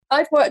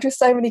I've worked with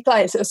so many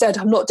clients that have said,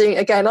 I'm not doing it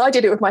again. I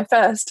did it with my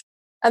first.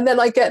 And then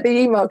I get the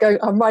email going,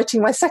 I'm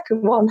writing my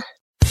second one.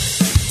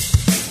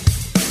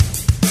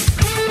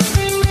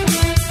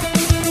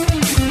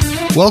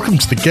 Welcome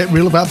to the Get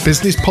Real About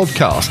Business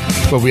podcast,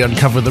 where we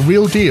uncover the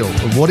real deal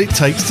of what it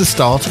takes to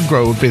start and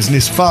grow a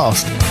business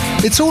fast.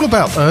 It's all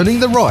about earning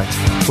the right,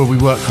 where we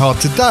work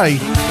hard today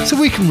so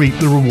we can reap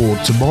the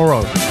reward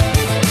tomorrow.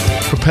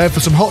 Prepare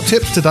for some hot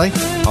tips today.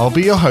 I'll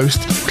be your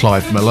host,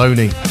 Clive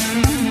Maloney.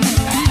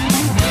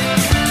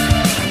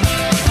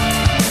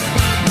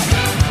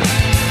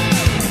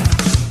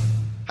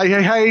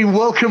 Hey,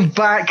 welcome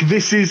back.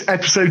 This is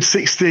episode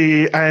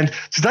 60, and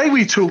today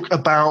we talk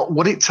about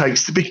what it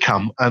takes to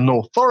become an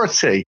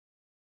authority.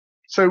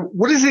 So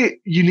what is it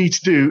you need to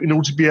do in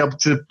order to be able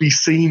to be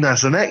seen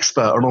as an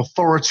expert, an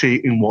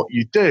authority in what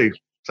you do?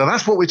 So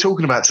that's what we're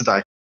talking about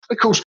today. Of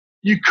course,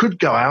 you could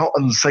go out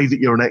and say that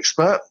you're an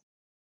expert.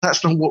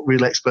 That's not what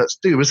real experts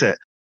do, is it?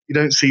 You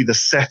don't see the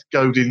Seth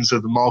Godins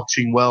of the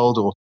marketing world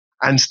or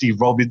Anthony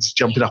Robbins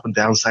jumping up and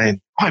down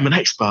saying, I'm an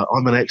expert.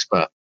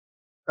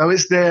 No,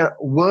 it's their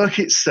work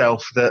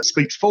itself that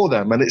speaks for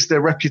them, and it's their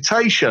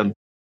reputation.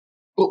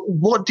 But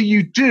what do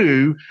you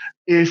do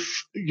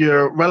if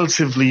you're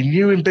relatively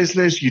new in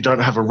business, you don't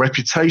have a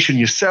reputation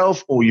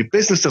yourself, or your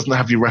business doesn't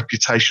have your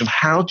reputation?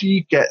 How do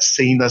you get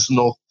seen as an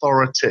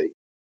authority?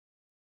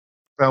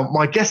 Well,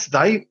 my guest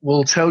today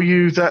will tell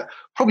you that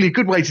probably a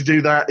good way to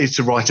do that is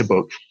to write a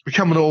book,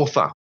 become an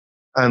author.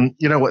 And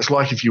you know what it's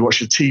like if you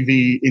watch a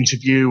TV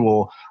interview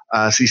or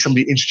see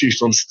somebody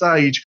introduced on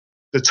stage.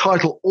 The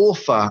title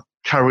author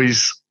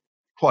carries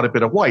quite a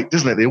bit of weight,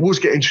 doesn't it? They always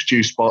get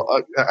introduced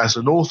as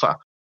an author.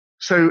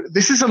 So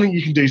this is something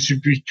you can do to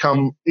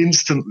become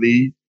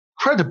instantly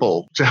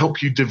credible, to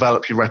help you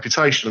develop your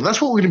reputation. And that's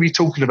what we're going to be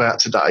talking about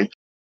today.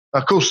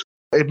 Of course,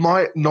 it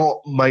might not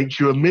make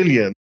you a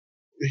million.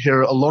 You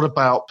hear a lot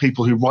about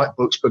people who write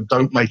books but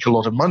don't make a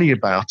lot of money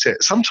about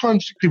it.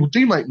 Sometimes people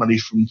do make money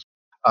from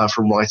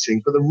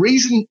writing. But the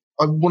reason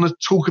I want to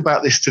talk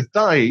about this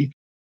today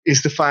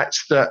is the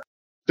fact that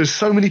there's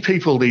so many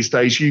people these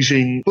days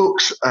using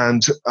books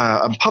and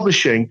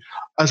publishing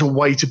as a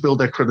way to build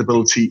their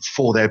credibility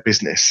for their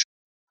business.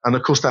 And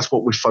of course, that's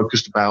what we're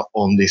focused about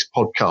on this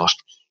podcast.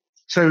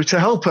 So to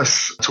help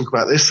us talk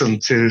about this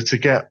and to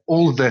get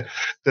all of the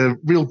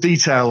real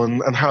detail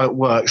and how it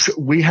works,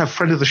 we have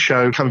friend of the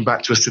show coming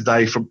back to us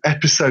today from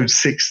episode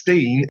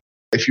 16.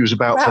 If you was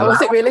about wow,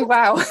 was it really?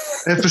 Wow.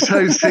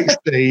 Episode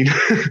 16.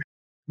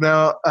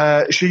 Now,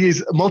 she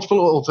is a multiple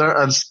author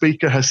and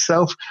speaker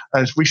herself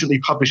and has recently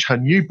published her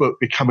new book,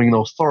 Becoming an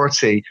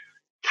Authority.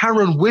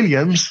 Karen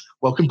Williams,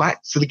 welcome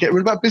back to the Get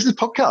Real About Business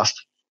podcast.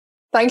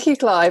 Thank you,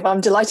 Clive. I'm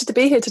delighted to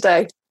be here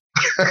today.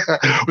 Well,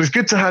 it's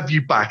good to have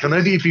you back. I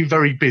know that you've been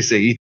very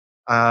busy,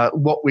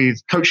 what with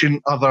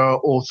coaching other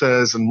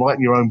authors and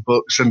writing your own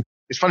books. And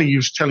it's funny, you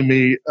was telling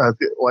me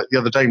the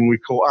other day when we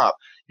caught up,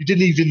 you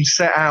didn't even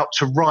set out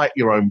to write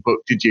your own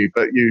book, did you?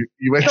 But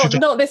you entered...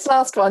 Not this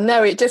last one.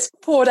 No, it just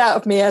poured out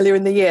of me earlier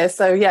in the year.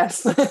 So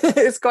yes,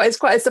 it's quite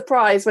a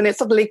surprise when it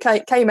suddenly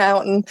came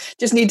out and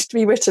just needed to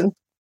be written.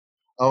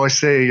 Oh, I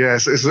see.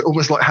 Yes, it's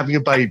almost like having a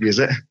baby, is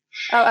it?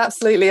 Oh,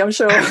 absolutely. I'm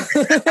sure.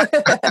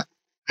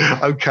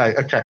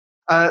 Okay.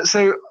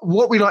 So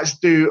what we like to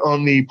do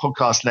on the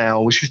podcast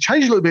now, which has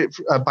changed a little bit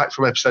back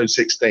from episode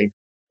 16,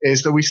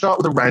 is that we start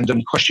with a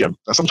random question.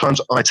 Now,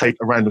 sometimes I take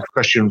a random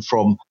question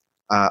from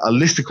a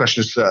list of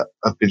questions that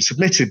have been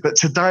submitted. But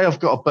today I've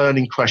got a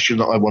burning question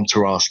that I want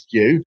to ask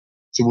you.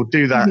 So we'll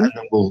do that and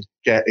then we'll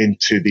get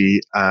into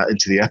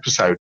the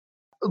episode.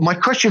 My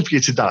question for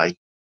you today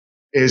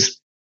is,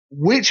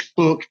 which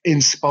book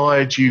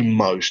inspired you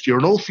most? You're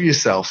an author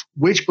yourself.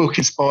 Which book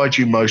inspired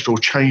you most or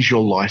changed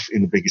your life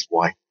in the biggest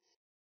way?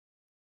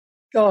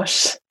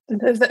 Gosh,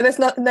 there's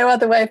no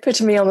other way of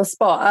putting me on the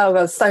spot. Oh,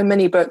 there's so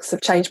many books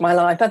have changed my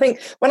life. I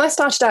think when I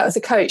started out as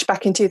a coach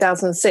back in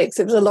 2006,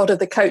 it was a lot of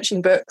the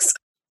coaching books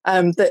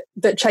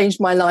that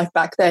changed my life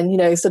back then. You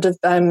know, sort of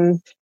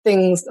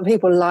things,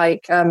 people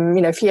like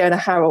Fiona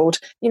Harold.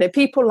 You know,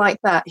 people like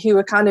that who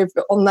were kind of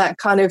on that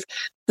kind of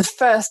the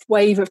first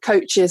wave of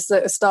coaches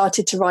that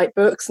started to write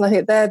books. And I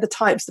think they're the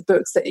types of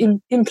books that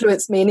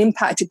influenced me and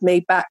impacted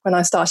me back when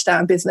I started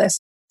out in business.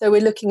 So we're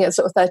looking at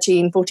sort of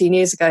 13, 14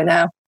 years ago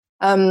now.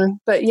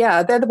 But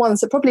yeah, they're the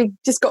ones that probably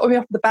just got me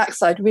off the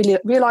backside, really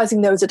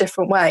realizing there was a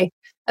different way.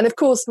 And of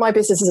course, my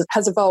business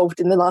has evolved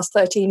in the last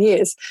 13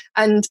 years.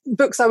 And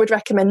books I would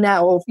recommend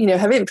now, or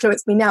have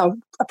influenced me now,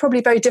 are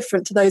probably very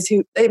different to those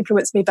who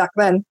influenced me back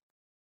then.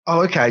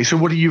 Oh, okay. So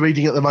what are you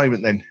reading at the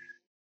moment then?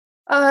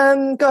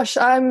 Gosh,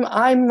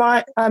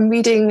 I'm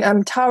reading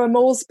Tara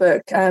Moore's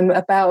book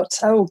about,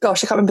 oh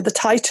gosh, I can't remember the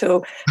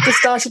title. Just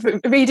started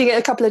reading it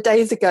a couple of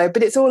days ago,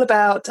 but it's all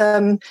about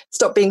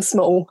stop being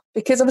small,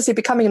 because obviously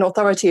becoming an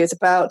authority is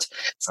about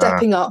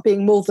stepping up,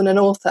 being more than an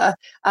author.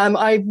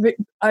 I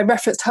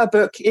referenced her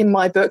book in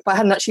my book, but I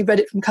hadn't actually read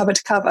it from cover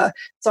to cover.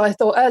 So I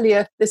thought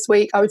earlier this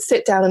week I would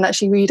sit down and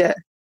actually read it.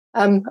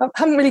 I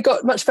haven't really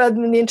got much further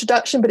than the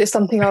introduction, but it's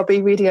something I'll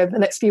be reading over the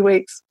next few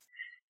weeks.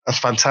 That's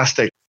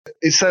fantastic.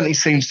 It certainly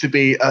seems to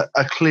be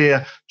a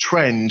clear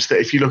trend that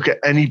if you look at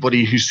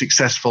anybody who's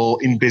successful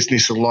in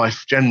business or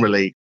life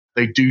generally,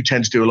 they do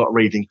tend to do a lot of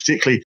reading,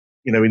 particularly,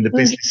 in the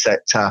business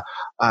sector.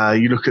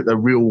 You look at the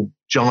real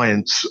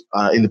giants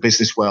in the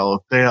business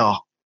world, they're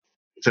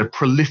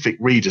prolific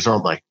readers,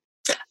 aren't they?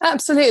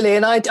 Absolutely.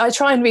 And I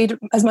try and read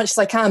as much as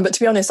I can. But to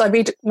be honest, I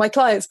read my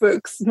clients'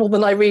 books more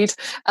than I read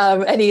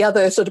any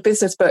other sort of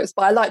business books.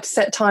 But I like to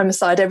set time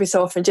aside every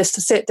so often just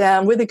to sit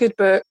down with a good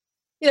book,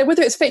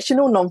 whether it's fiction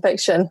or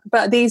non-fiction.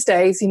 But these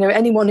days,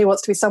 anyone who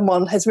wants to be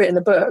someone has written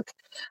a book.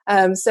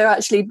 So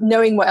actually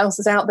knowing what else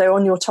is out there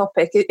on your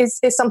topic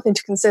is something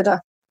to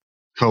consider.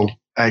 Cool.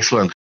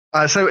 Excellent.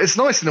 So it's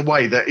nice in a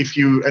way that if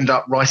you end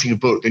up writing a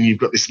book, then you've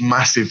got this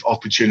massive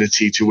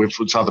opportunity to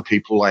influence other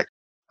people. Like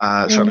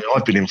certainly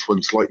I've been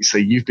influenced, like you say,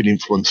 you've been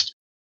influenced.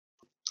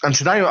 And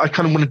today I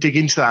kind of want to dig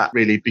into that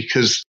really,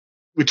 because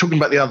we're talking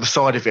about the other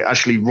side of it,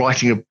 actually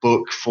writing a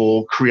book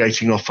for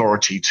creating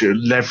authority to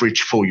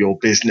leverage for your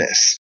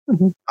business.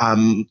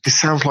 Mm-hmm. This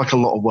sounds like a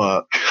lot of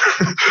work.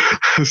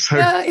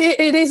 Yeah,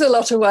 it is a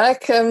lot of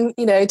work. To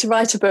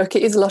write a book,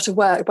 it is a lot of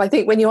work. But I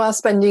think when you are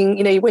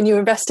spending, when you're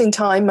investing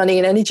time, money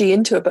and energy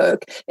into a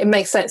book, it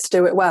makes sense to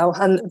do it well.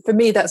 And for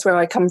me, that's where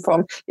I come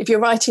from. If you're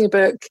writing a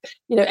book,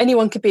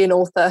 anyone could be an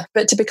author,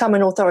 but to become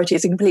an authority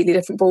is a completely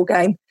different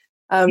ballgame.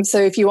 So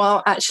if you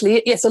are actually,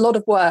 it's a lot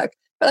of work.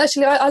 But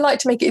actually, I like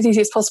to make it as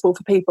easy as possible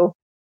for people.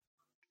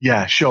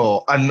 Yeah,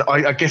 sure. And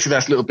I guess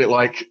that's a little bit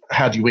like,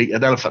 how do you eat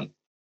an elephant?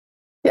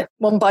 Yeah,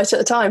 one bite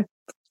at a time.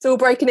 Still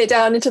breaking it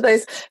down into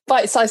those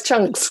bite-sized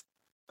chunks.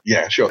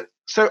 Yeah, sure.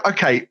 So,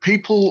 okay,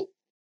 people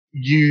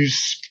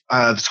use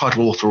the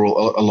title author a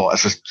lot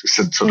as a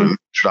sort of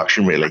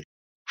introduction, really.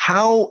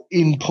 How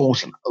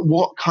important,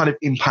 what kind of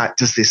impact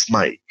does this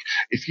make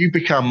if you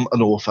become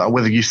an author,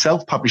 whether you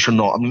self-publish or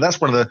not? I mean,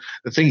 that's one of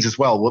the things as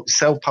well. What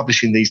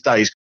self-publishing these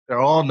days, there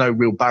are no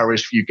real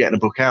barriers for you getting a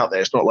book out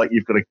there. It's not like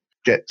you've got to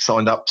get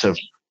signed up to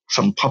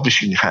some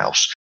publishing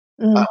house.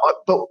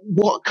 But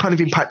what kind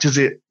of impact does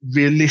it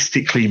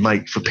realistically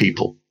make for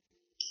people?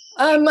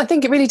 I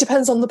think it really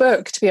depends on the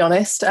book, to be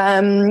honest.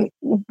 When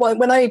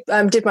I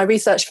did my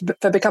research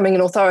for becoming an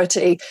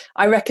authority,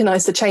 I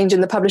recognised the change in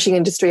the publishing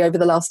industry over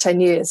the last 10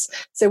 years.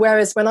 So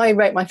whereas when I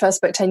wrote my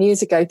first book 10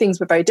 years ago, things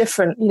were very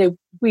different.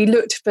 We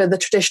looked for the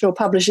traditional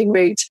publishing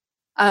route.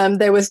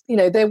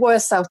 There were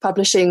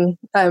self-publishing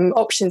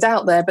options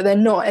out there, but they're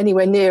not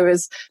anywhere near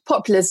as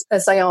popular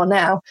as they are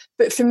now.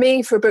 But for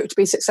me, for a book to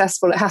be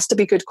successful, it has to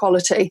be good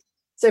quality.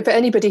 So for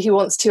anybody who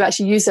wants to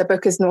actually use their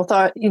book as an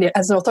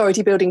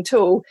authority building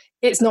tool,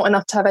 it's not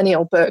enough to have any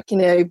old book.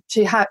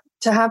 To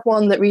have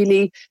one that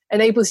really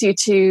enables you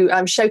to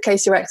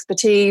showcase your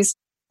expertise,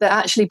 that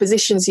actually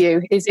positions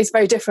you is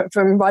very different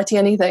from writing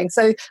anything.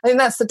 So I think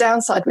that's the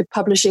downside with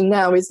publishing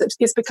now, is that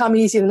it's become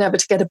easier than ever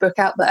to get a book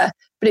out there,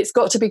 but it's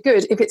got to be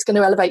good if it's going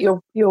to elevate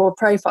your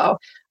profile.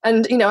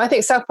 And, I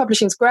think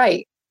self-publishing is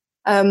great,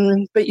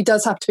 but it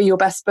does have to be your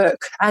best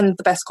book and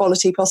the best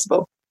quality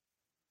possible.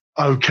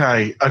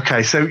 Okay.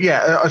 So,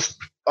 yeah,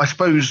 I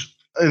suppose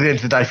at the end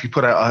of the day, if you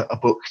put out a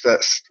book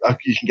that's,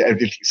 you can get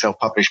everything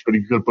self-published, but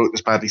if you've got a book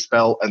that's badly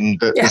spelled and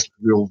there's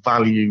real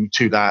value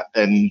to that,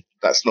 then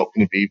that's not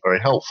going to be very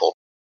helpful.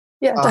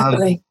 Yeah,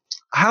 definitely.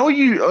 How are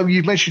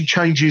you've mentioned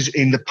changes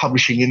in the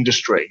publishing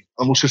industry.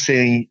 I'm also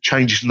seeing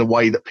changes in the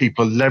way that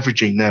people are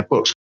leveraging their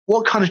books.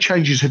 What kind of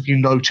changes have you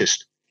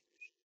noticed?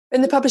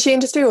 In the publishing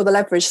industry or the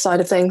leverage side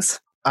of things?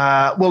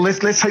 Well, let's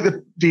take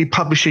the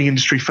publishing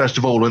industry first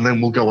of all, and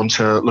then we'll go on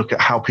to look at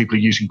how people are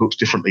using books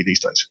differently these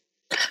days.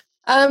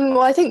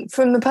 Well, I think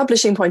from the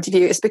publishing point of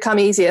view, it's become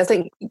easier. I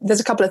think there's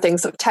a couple of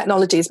things that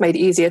technology has made it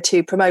easier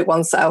to promote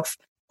oneself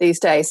these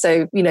days.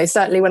 So,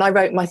 certainly when I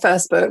wrote my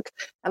first book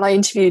and I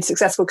interviewed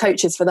successful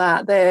coaches for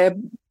that, their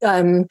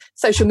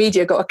social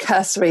media got a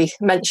cursory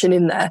mention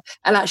in there.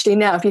 And actually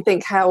now, if you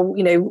think how,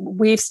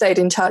 we've stayed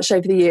in touch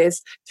over the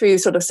years through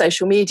sort of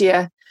social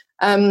media,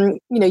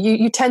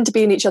 you tend to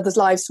be in each other's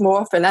lives more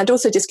often, and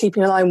also just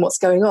keeping an eye on what's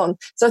going on.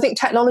 So I think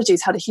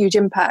technology's had a huge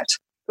impact.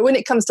 But when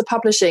it comes to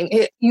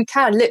publishing, you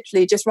can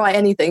literally just write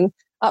anything,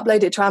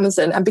 upload it to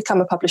Amazon and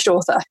become a published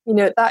author.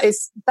 That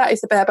is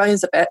the bare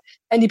bones of it.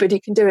 Anybody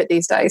can do it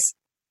these days.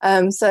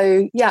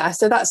 So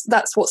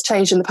that's what's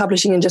changed in the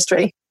publishing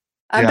industry.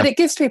 But it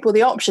gives people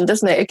the option,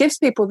 doesn't it? It gives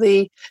people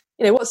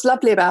what's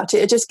lovely about it.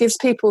 It just gives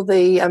people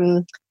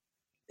a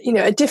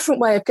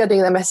different way of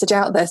getting their message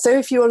out there. So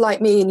if you're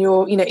like me and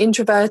you're,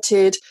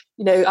 introverted,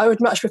 I would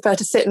much prefer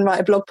to sit and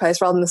write a blog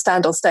post rather than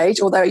stand on stage.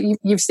 Although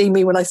you've seen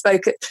me when I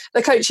spoke at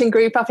the coaching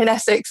group up in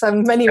Essex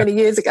many, many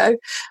years ago.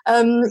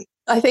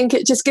 I think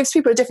it just gives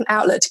people a different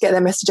outlet to get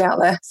their message out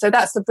there. So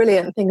that's the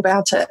brilliant thing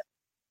about it.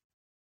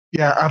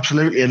 Yeah,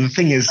 absolutely. And the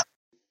thing is,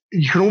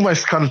 you can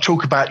almost kind of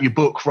talk about your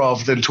book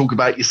rather than talk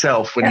about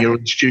yourself when you're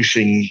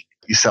introducing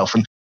yourself.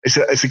 And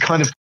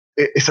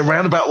it's a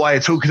roundabout way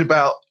of talking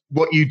about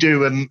what you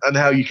do and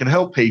how you can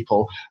help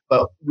people,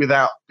 but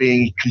without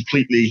being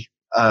completely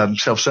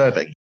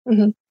self-serving.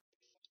 Mm-hmm.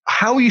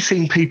 How are you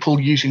seeing people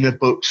using their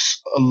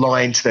books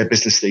aligned to their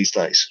business these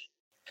days?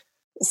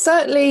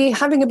 Certainly,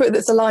 having a book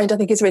that's aligned, I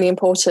think, is really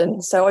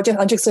important. So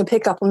I'm just going to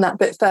pick up on that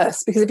bit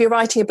first, because if you're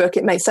writing a book,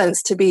 it makes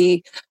sense to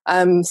be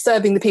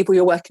serving the people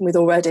you're working with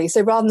already.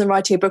 So rather than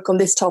writing a book on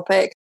this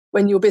topic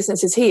when your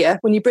business is here,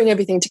 when you bring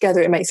everything together,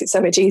 it makes it so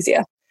much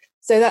easier.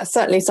 So that's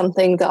certainly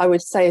something that I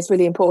would say is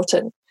really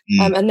important.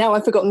 And now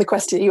I've forgotten the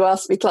question you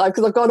asked me, Clive,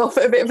 because I've gone off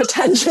at a bit of a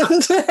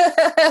tangent.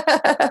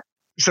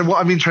 So what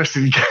I'm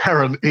interested in,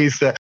 Karen, is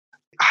that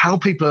how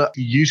people are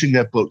using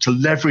their book to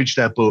leverage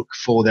their book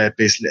for their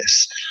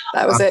business.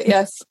 That was it,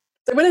 yes.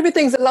 So when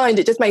everything's aligned,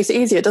 it just makes it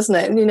easier, doesn't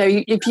it? And,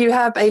 if you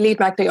have a lead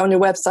magnet on your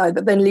website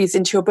that then leads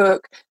into your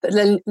book, that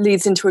then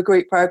leads into a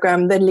group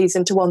program, then leads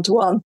into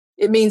one-to-one,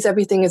 it means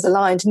everything is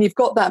aligned. And you've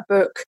got that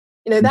book,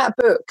 that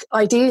book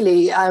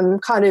ideally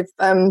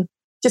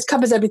just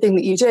covers everything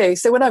that you do.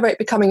 So when I wrote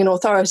Becoming an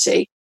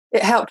Authority,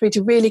 it helped me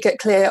to really get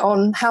clear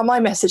on how my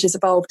message has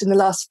evolved in the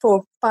last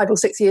 4, 5 or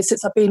 6 years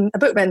since I've been a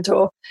book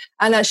mentor,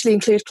 and actually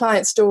include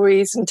client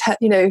stories and,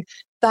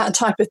 that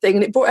type of thing.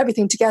 And it brought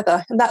everything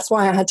together. And that's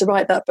why I had to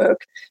write that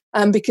book.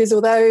 Because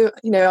although,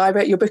 I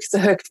wrote Your Book is a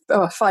Hook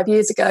 5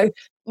 years ago,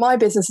 my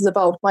business has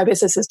evolved, my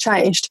business has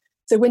changed.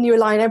 So when you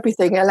align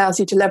everything, it allows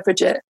you to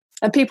leverage it.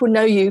 And people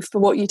know you for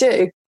what you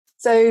do.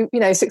 So,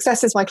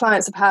 successes my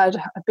clients have had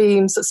have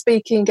been sort of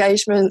speaking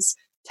engagements,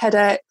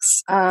 TEDx,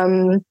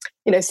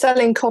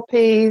 selling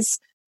copies,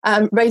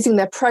 raising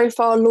their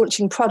profile,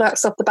 launching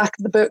products off the back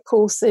of the book,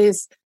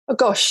 courses. Oh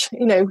gosh,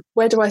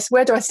 where do I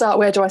start?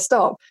 Where do I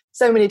stop?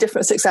 So many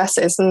different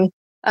successes,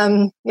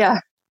 and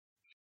yeah.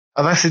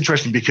 And that's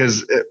interesting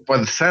because by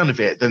the sound of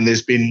it, then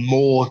there's been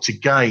more to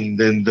gain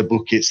than the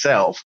book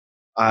itself.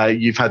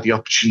 You've had the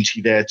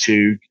opportunity there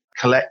to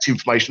collect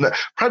information that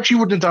perhaps you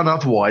wouldn't have done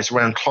otherwise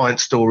around client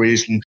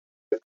stories and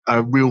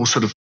real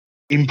sort of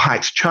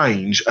impact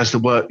change as the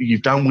work that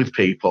you've done with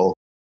people,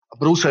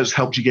 but also it's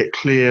helped you get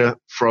clear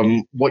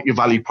from what your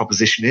value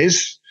proposition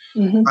is.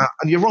 Mm-hmm.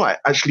 And you're right,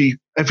 actually,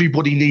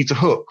 everybody needs a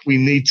hook. We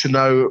need to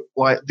know,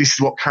 this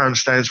is what Karen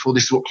stands for,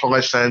 this is what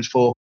Clive stands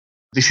for,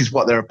 this is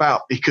what they're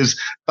about, because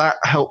that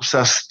helps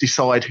us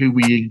decide who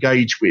we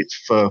engage with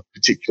for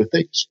particular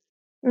things.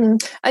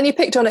 And you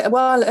picked on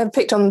it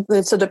picked on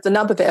the sort of the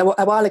number bit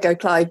a while ago,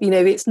 Clive.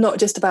 It's not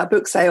just about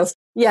book sales.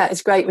 Yeah,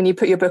 it's great when you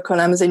put your book on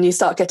Amazon, you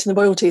start getting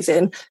the royalties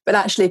in. But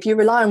actually, if you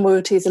rely on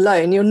royalties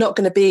alone, you're not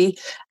going to be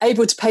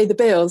able to pay the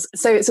bills.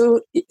 So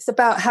it's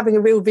about having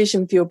a real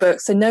vision for your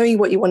book. So knowing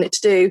what you want it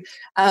to do,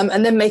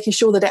 and then making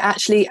sure that it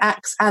actually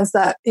acts as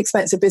that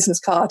expensive business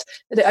card,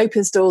 that it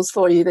opens doors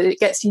for you, that it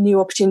gets you new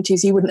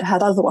opportunities you wouldn't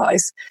have had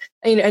otherwise.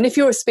 And if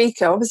you're a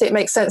speaker, obviously it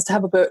makes sense to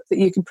have a book that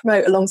you can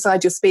promote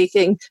alongside your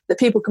speaking, that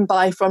people can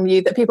buy from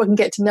you, that people can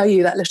get to know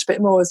you that little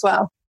bit more as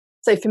well.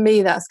 So for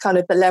me, that's kind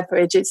of the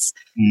leverage. And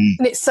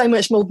it's so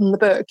much more than the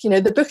book.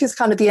 The book is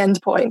kind of the end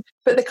point,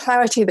 but the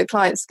clarity that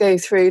clients go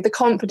through, the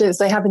confidence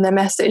they have in their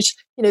message,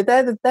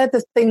 they're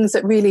the things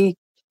that really,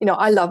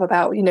 I love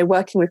about,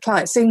 working with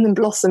clients, seeing them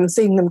blossom,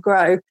 seeing them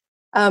grow.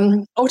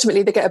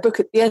 Ultimately, they get a book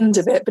at the end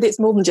of it, but it's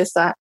more than just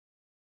that.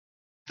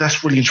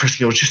 That's really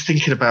interesting. I was just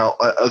thinking about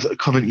a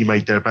comment you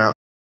made there about,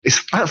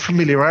 it's about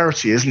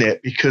familiarity, isn't it?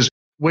 Because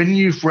when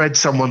you've read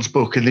someone's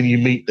book and then you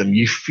meet them,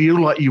 you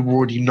feel like you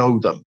already know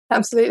them.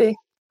 Absolutely.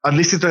 And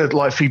this is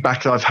the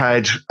feedback that I've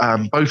had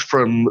both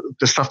from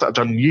the stuff that I've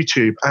done on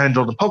YouTube and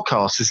on the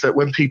podcast, is that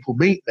when people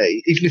meet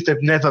me, even if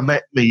they've never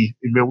met me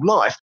in real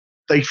life,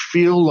 they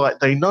feel like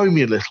they know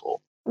me a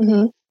little.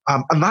 Mm-hmm.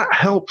 And that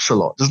helps a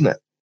lot, doesn't it?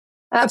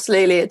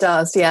 Absolutely, it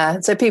does. Yeah.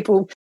 So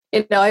people,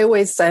 I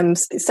always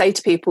say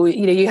to people,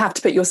 you have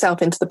to put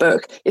yourself into the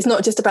book. It's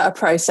not just about a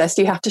process.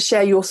 You have to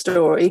share your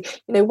story.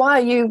 Why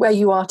are you where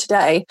you are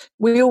today?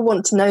 We all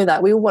want to know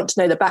that. We all want to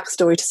know the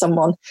backstory to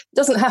someone. It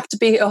doesn't have to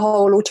be a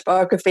whole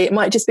autobiography. It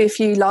might just be a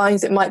few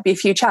lines. It might be a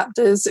few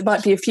chapters. It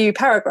might be a few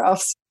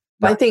paragraphs.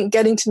 But I think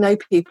getting to know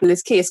people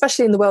is key,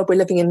 especially in the world we're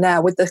living in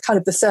now with the kind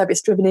of the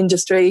service-driven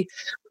industry,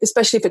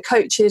 especially for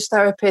coaches,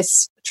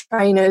 therapists,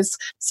 trainers,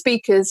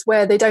 speakers,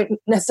 where they don't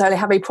necessarily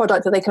have a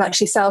product that they can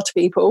actually sell to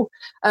people.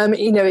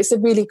 It's a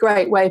really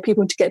great way for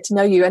people to get to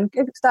know you and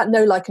give that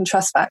know, like, and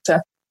trust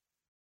factor.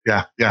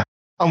 Yeah.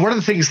 And one of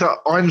the things that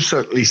I'm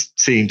certainly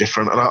seeing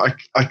different, and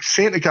I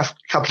see it in a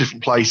couple of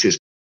different places.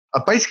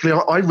 Basically,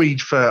 I read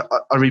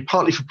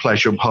partly for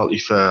pleasure and partly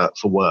for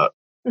work.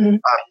 Mm-hmm.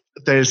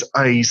 There's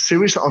a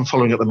series that I'm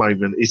following at the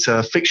moment. It's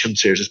a fiction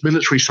series. It's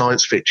military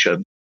science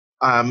fiction.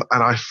 And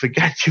I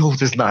forget the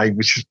author's name,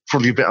 which is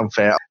probably a bit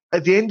unfair.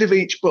 At the end of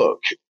each book,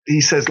 he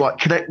says,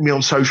 connect me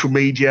on social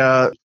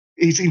media.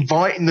 He's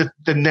inviting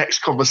the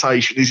next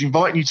conversation. He's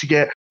inviting you to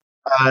get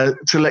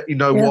to let you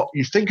know what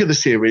you think of the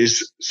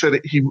series, so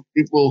that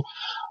it will,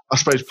 I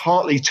suppose,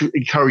 partly to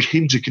encourage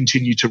him to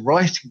continue to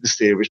write the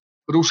series,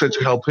 but also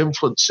to help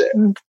influence it.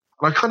 Mm.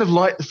 And I kind of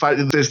like the fact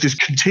that there's this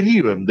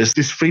continuum, there's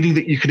this feeling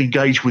that you can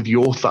engage with the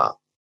author.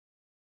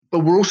 But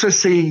we're also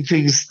seeing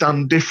things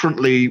done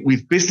differently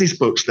with business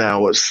books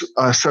now.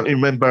 I certainly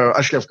remember,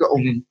 actually, I've got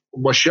on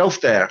my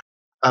shelf there,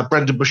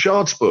 Brendon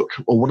Burchard's book,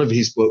 or one of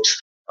his books,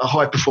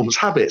 High Performance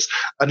Habits.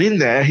 And in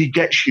there, he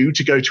gets you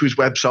to go to his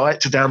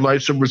website to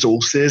download some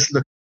resources.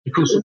 And of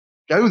course,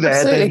 go there,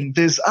 Absolutely. then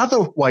there's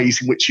other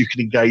ways in which you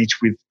can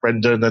engage with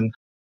Brendan and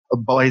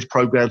buy his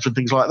programs and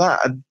things like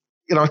that. And,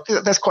 I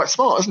think that's quite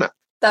smart, isn't it?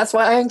 That's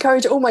what I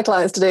encourage all my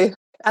clients to do.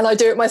 And I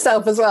do it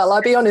myself as well.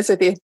 I'll be honest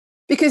with you.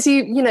 Because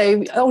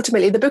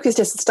ultimately the book is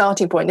just a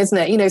starting point, isn't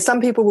it? Some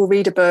people will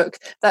read a book,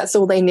 that's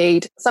all they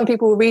need. Some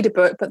people will read a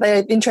book, but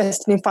they're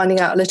interested in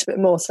finding out a little bit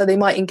more. So they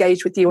might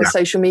engage with you on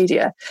social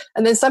media.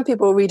 And then some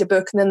people will read a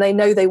book and then they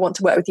know they want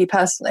to work with you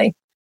personally.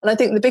 And I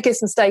think the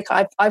biggest mistake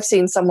I've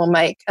seen someone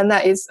make, and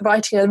that is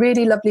writing a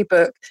really lovely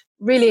book,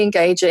 really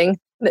engaging.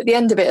 And at the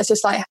end of it, it's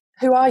just like,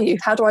 who are you?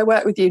 How do I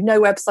work with you?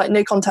 No website,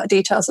 no contact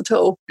details at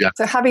all. Yeah.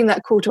 So having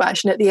that call to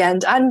action at the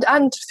end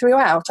and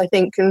throughout, I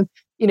think, and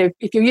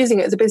if you're using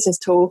it as a business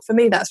tool, for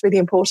me, that's really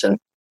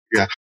important.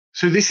 Yeah.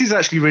 So this is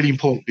actually really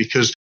important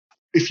because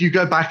if you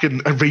go back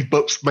and read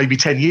books maybe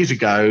 10 years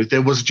ago,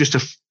 there was just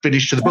a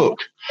finish to the book.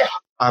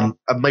 And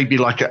maybe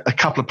like a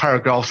couple of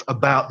paragraphs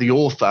about the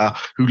author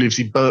who lives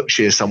in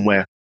Berkshire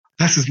somewhere.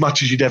 That's as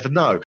much as you'd ever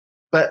know.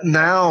 But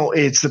now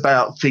it's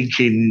about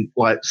thinking,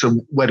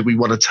 so where do we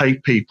want to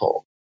take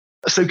people?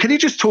 So can you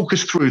just talk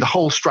us through the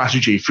whole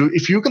strategy?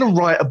 If you're going to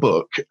write a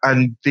book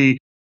and the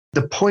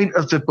point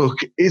of the book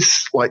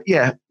is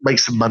make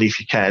some money if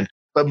you can,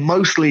 but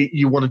mostly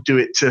you want to do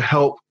it to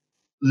help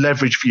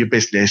leverage for your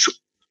business.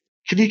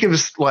 Can you give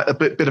us a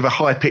bit of a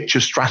high picture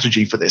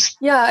strategy for this?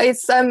 Yeah,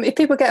 it's if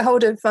people get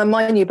hold of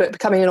my new book,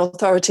 Becoming an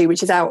Authority,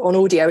 which is out on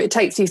audio, it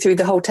takes you through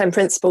the whole 10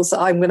 principles that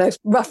I'm going to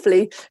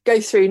roughly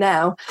go through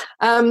now.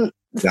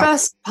 The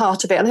first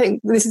part of it, and I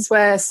think this is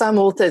where some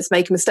authors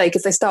make a mistake,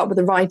 is they start with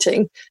the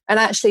writing. And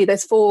actually,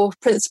 there's 4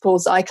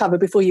 principles that I cover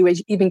before you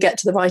even get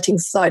to the writing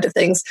side of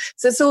things.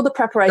 So it's all the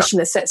preparation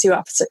that sets you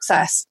up for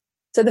success.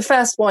 So the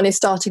first one is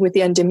starting with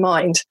the end in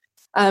mind.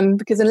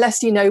 Because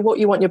unless you know what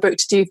you want your book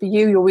to do for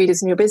you, your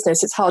readers, and your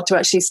business, it's hard to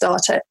actually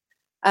start it.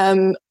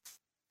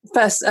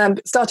 First,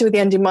 starting with the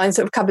end in mind,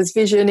 so it covers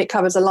vision, it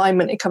covers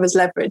alignment, it covers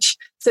leverage.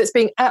 So it's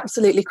being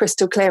absolutely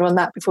crystal clear on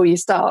that before you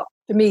start,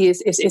 for me,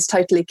 is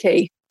totally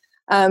key.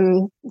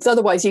 So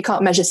otherwise you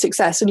can't measure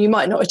success and you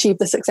might not achieve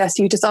the success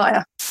you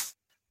desire.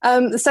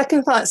 The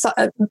second part,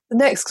 the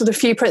next sort of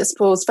few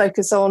principles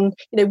focus on,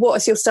 what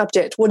is your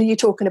subject? What are you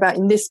talking about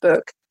in this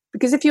book?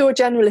 Because if you're a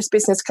generalist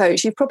business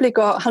coach, you've probably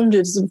got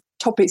hundreds of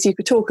topics you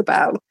could talk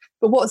about,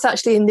 but what's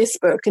actually in this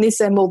book? And is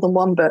there more than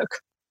one book?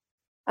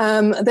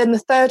 Then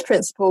the third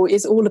principle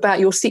is all about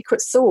your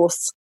secret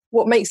sauce.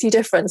 What makes you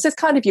different? So it's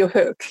kind of your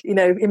hook,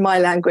 in my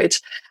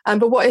language.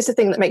 But what is the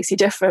thing that makes you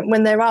different?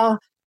 When there are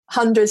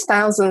hundreds,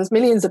 thousands,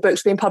 millions of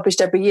books being published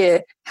every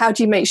year, how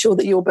do you make sure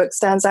that your book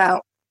stands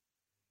out?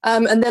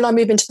 And then I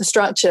move into the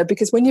structure,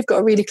 because when you've got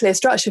a really clear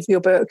structure for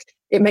your book,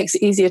 it makes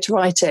it easier to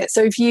write it.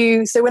 So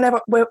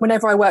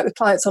whenever I work with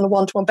clients on a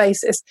one-to-one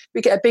basis, we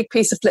get a big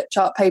piece of flip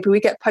chart paper, we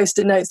get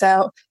Post-it notes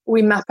out,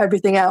 we map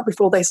everything out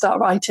before they start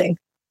writing.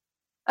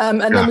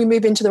 Then we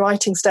move into the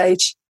writing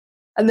stage.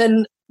 And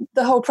then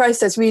the whole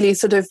process really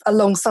sort of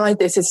alongside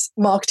this is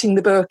marketing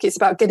the book. It's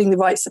about getting the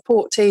right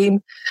support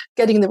team,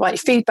 getting the right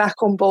feedback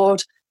on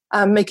board,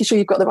 making sure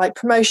you've got the right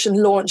promotion,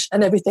 launch,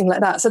 and everything like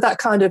that. So that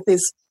kind of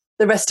is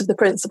the rest of the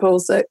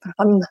principles that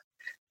I'm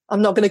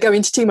not going to go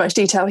into too much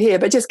detail here,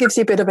 but just gives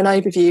you a bit of an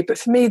overview. But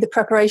for me, the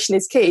preparation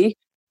is key.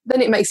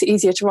 Then it makes it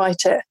easier to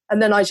write it. And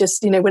then I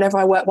just, whenever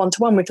I work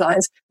one-to-one with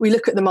clients, we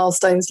look at the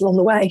milestones along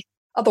the way.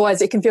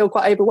 Otherwise, it can feel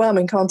quite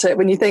overwhelming, can't it?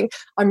 When you think,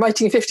 I'm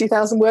writing a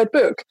 50,000 word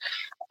book.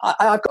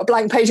 I've got a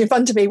blank page in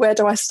front of me. Where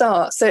do I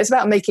start? So it's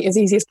about making it as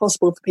easy as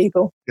possible for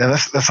people. Yeah,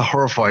 that's a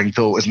horrifying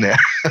thought, isn't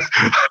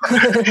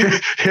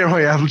it? Here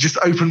I am, just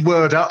open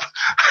Word up,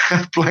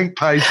 blank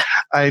page,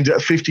 and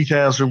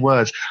 50,000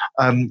 words.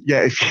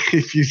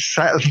 If you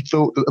sat and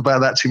thought about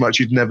that too much,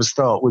 you'd never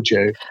start, would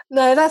you?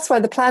 No, that's why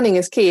the planning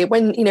is key.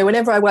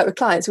 Whenever I work with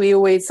clients, we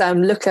always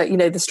look at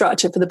the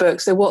structure for the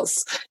book. So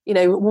what's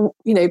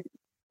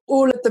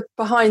all of the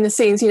behind the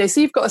scenes,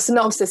 so you've got a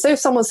synopsis. So if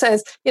someone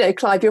says,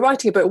 Clive, you're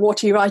writing a book,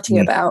 what are you writing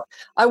about?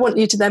 I want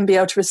you to then be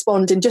able to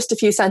respond in just a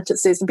few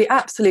sentences and be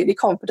absolutely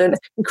confident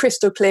and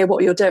crystal clear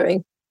what you're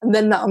doing. And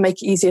then that'll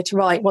make it easier to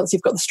write once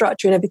you've got the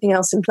structure and everything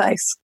else in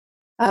place.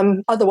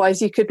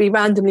 Otherwise, you could be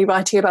randomly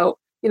writing about,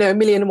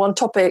 1,000,001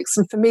 topics.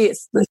 And for me,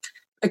 it's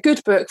a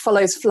good book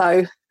follows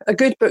flow. A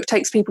good book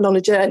takes people on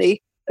a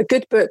journey. A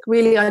good book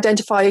really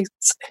identifies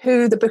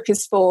who the book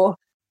is for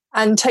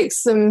and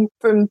takes them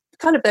from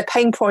kind of their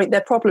pain point, their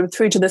problem,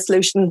 through to the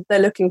solution they're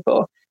looking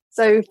for.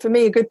 So for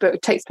me, a good book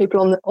takes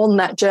people on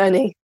that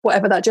journey,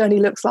 whatever that journey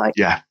looks like.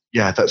 Yeah,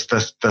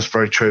 that's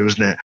very true,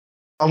 isn't it?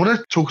 I want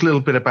to talk a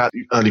little bit about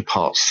the early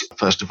parts,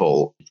 first of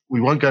all.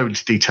 We won't go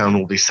into detail on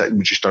all these sections,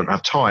 we just don't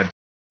have time.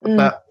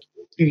 But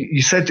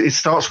you said it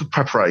starts with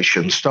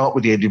preparation, start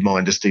with the end in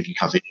mind, as Stephen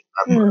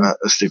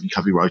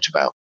Covey wrote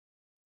about.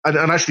 And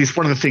actually, it's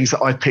one of the things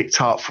that I picked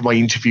up from my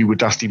interview with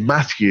Dusty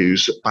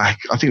Matthews back,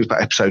 I think it was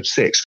about episode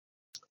 6.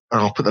 And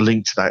I'll put the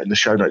link to that in the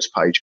show notes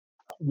page.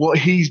 What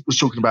he was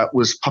talking about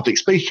was public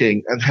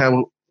speaking, and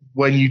how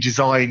when you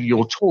design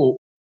your talk,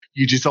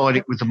 you design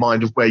it with the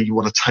mind of where you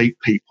want to take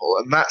people.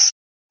 And that's,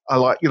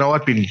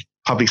 I've been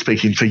public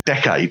speaking for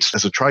decades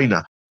as a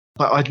trainer.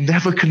 But I'd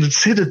never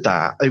considered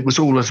that. It was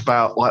all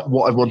about like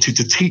what I wanted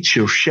to teach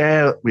or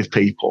share with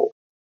people.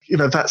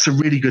 That's a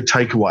really good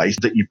takeaway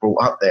that you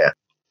brought up there.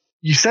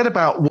 You said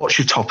about what's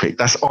your topic.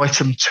 That's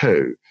item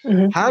 2.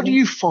 Mm-hmm. How do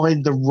you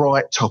find the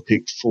right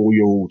topic for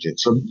your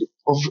audience? And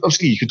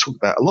obviously, you could talk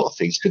about a lot of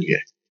things, couldn't you?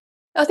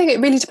 I think it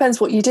really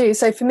depends what you do.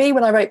 So for me,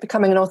 when I wrote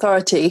Becoming an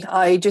Authority,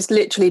 I just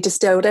literally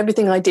distilled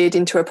everything I did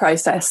into a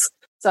process.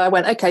 So I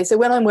went, okay, so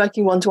when I'm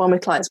working one-to-one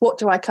with clients, what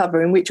do I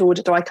cover? In which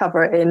order do I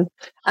cover it in?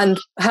 And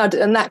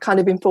that kind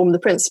of informed the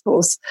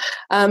principles.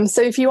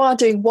 So if you are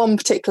doing one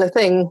particular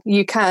thing,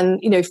 you can,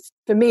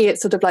 for me,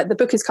 it's sort of like the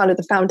book is kind of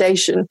the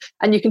foundation,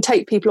 and you can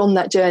take people on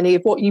that journey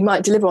of what you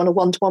might deliver on a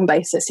one-to-one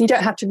basis. You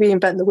don't have to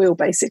reinvent the wheel,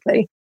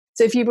 basically.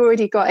 So if you've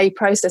already got a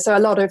process, so a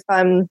lot of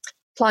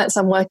clients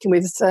I'm working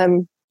with,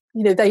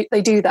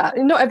 they do that.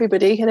 And not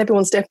everybody, and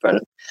everyone's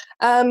different.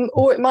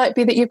 Or it might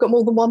be that you've got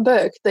more than one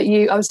book.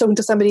 I was talking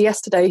to somebody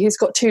yesterday who's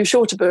got 2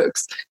 shorter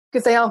books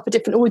because they are for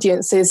different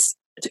audiences.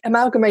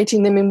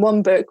 Amalgamating them in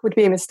one book would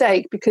be a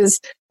mistake because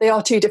they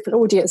are 2 different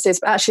audiences,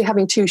 but actually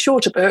having 2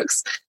 shorter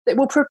books that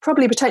will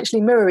probably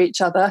potentially mirror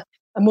each other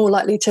are more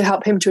likely to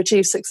help him to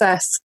achieve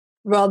success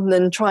rather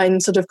than try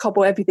and sort of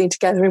cobble everything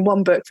together in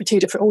one book for 2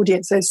 different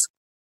audiences.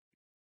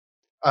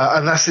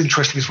 And that's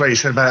interesting as well. You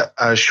said about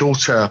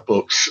shorter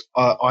books.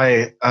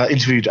 I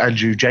interviewed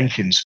Andrew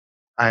Jenkins,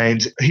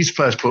 and his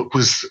first book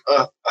was,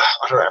 I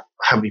don't know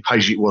how many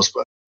pages it was,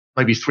 but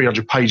maybe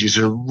 300 pages,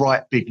 a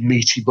right big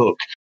meaty book.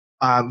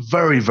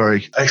 Very,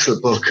 very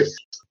excellent book.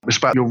 It's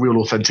about your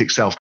real authentic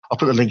self. I'll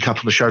put the link up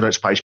on the show notes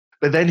page.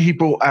 But then he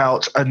brought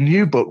out a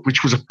new book,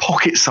 which was a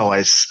pocket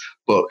size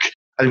book,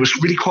 and it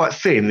was really quite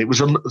thin. It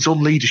was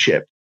on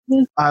leadership.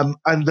 And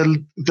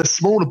the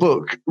smaller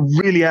book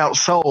really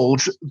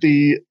outsold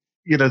the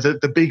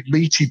big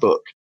meaty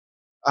book.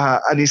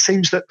 And it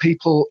seems that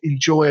people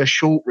enjoy a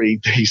short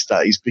read these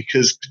days,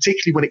 because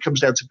particularly when it comes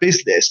down to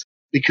business,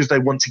 because they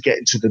want to get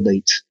into the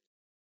meat.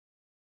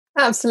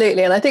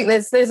 Absolutely, and I think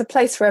there's a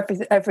place for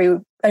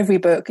every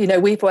book.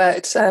 We've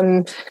worked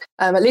at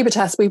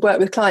Libertas. We've worked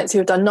with clients who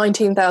have done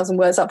 19,000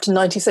 words up to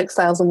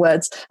 96,000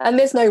 words, and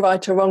there's no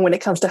right or wrong when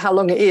it comes to how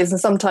long it is.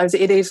 And sometimes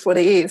it is what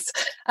it is.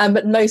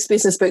 But most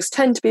business books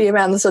tend to be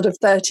around the sort of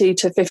 30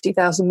 to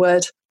 50,000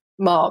 word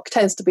mark.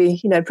 Tends to be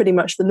pretty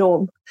much the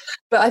norm.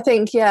 But I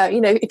think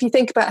if you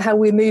think about how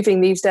we're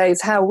moving these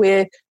days, how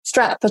we're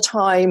strapped for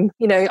time.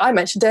 I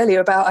mentioned earlier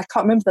about, I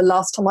can't remember the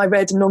last time I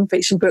read a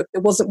non-fiction book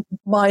that wasn't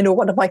mine or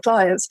one of my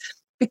clients,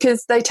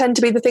 because they tend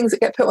to be the things that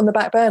get put on the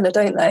back burner,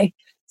 don't they?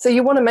 So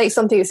you want to make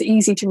something as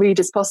easy to read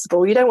as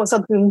possible. You don't want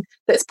something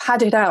that's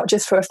padded out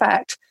just for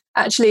effect.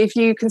 Actually, if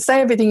you can say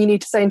everything you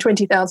need to say in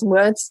 20,000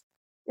 words,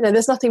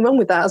 there's nothing wrong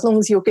with that, as long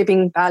as you're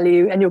giving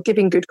value and you're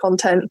giving good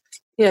content.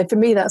 For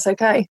me, that's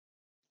okay.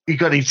 You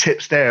got any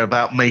tips there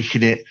about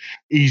making it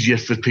easier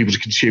for people to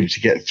consume, to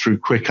get through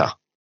quicker?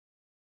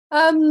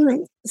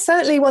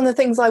 Certainly one of the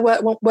things I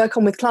work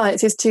on with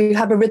clients is to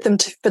have a rhythm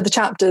for the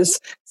chapters.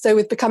 So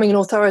with Becoming an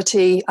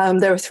Authority,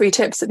 there are 3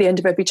 tips at the end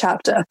of every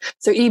chapter.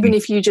 So even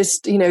if you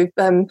just,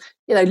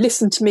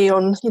 listen to me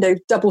on,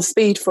 double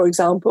speed, for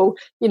example,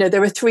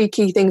 there are 3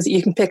 key things that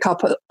you can pick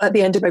up at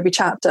the end of every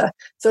chapter.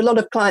 So a lot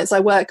of clients I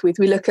work with,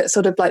 we look at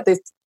sort of like this,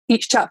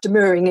 each chapter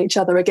mirroring each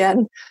other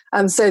again,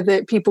 so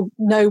that people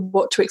know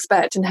what to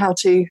expect and how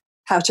to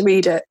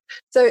read it.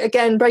 So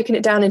again, breaking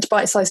it down into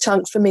bite-sized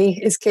chunks for me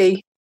is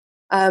key.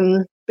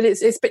 But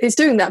it's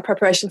doing that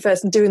preparation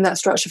first and doing that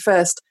structure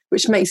first,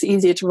 which makes it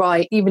easier to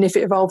write, even if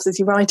it evolves as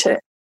you write it.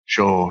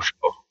 Sure.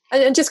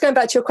 And just going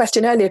back to your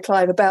question earlier,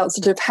 Clive, about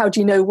sort of how do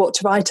you know what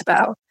to write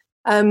about?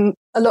 A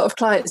lot of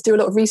clients do a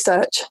lot of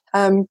research.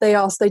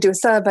 They do a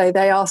survey,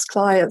 they ask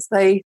clients,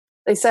 they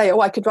say,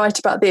 I could write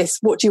about this.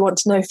 What do you want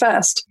to know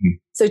first?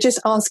 So just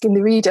asking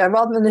the reader,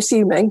 rather than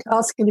assuming,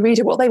 asking the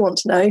reader what they want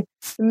to know,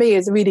 for me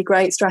is a really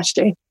great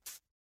strategy.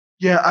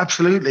 Yeah,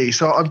 absolutely.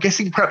 So I'm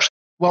guessing perhaps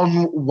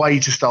one way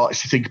to start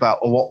is to think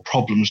about what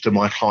problems do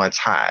my clients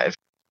have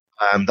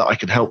that I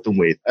can help them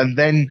with. And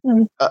then,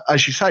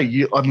 as you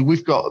say,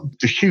 we've got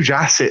the huge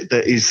asset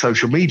that is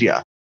social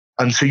media.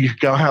 And so you can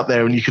go out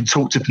there and you can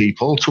talk to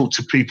people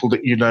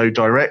that you know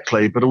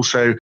directly, but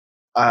also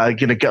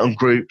get on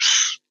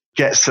groups,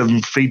 get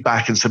some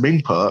feedback and some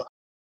input,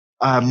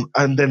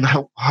 and then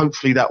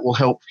hopefully that will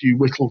help you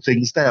whittle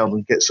things down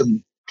and get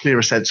some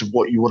clearer sense of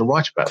what you want to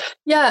write about.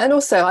 Yeah, and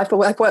also I've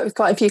worked with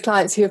quite a few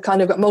clients who have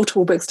kind of got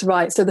multiple books to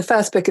write. So the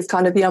first book is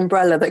kind of the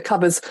umbrella that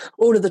covers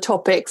all of the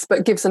topics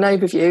but gives an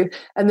overview,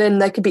 and then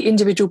there could be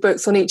individual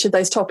books on each of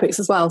those topics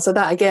as well. So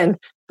that again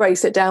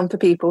breaks it down for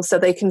people so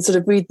they can sort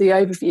of read the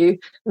overview,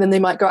 and then they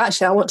might go,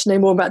 actually, I want to know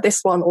more about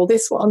this one or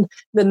this one.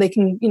 Then they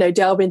can,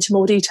 delve into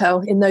more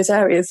detail in those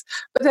areas.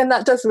 But then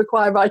that does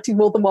require writing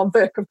more than one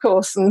book, of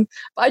course.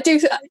 But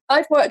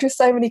I've worked with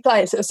so many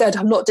clients that have said,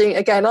 I'm not doing it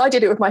again. I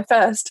did it with my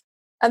first.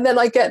 And then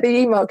I get the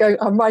email going,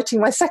 I'm writing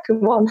my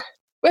second one.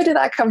 Where did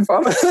that come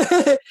from?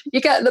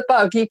 You get the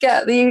bug, you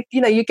get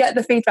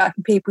the feedback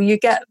from people, you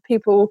get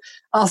people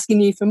asking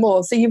you for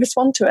more. So you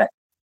respond to it.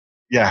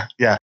 Yeah.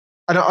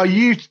 And are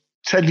you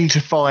tending to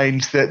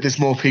find that there's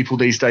more people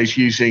these days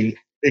using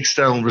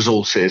external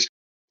resources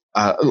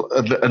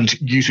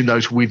and using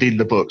those within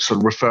the book, sort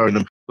of referring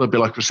them. A little bit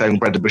like we're saying,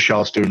 Brendan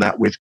Burchard's doing that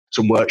with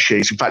some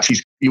worksheets. In fact,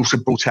 he also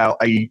brought out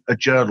a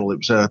journal. It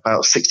was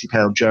about a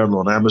 £60 journal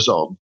on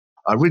Amazon,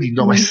 a really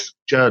nice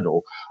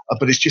journal,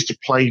 but it's just a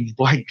plain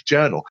blank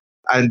journal.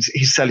 And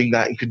he's selling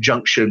that in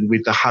conjunction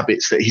with the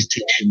habits that he's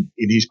teaching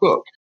in his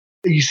book.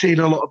 Are you seeing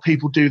a lot of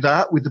people do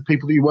that with the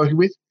people that you're working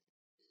with?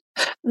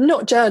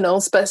 Not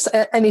journals, but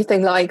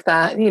anything like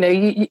that. You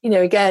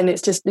know, again,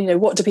 it's just,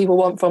 what do people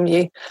want from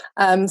you?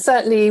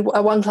 Certainly,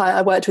 one client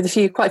I worked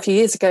with quite a few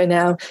years ago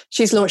now,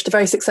 she's launched a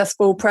very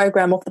successful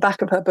program off the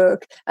back of her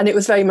book, and it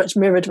was very much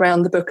mirrored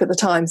around the book at the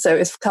time. So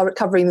it's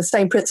covering the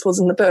same principles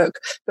in the book.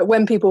 But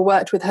when people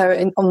worked with her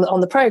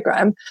on the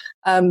program,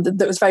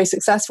 that was very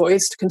successful,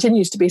 it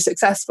continues to be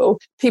successful.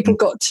 People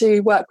got to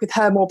work with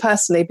her more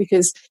personally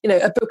because,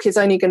 a book is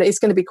going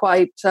to be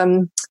quite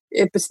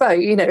bespoke.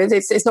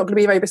 It's not going to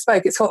be very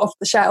bespoke. It's off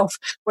the shelf.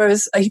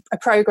 Whereas a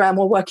program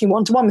or working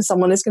one-to-one with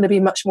someone is going to be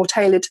much more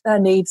tailored to their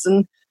needs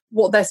and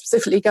what they're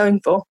specifically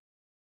going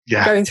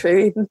through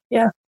even.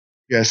 Yeah.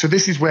 So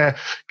this is where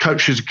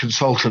coaches and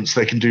consultants,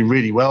 they can do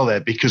really well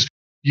there, because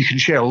you can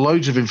share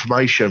loads of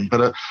information,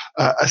 but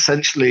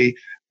essentially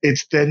it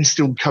then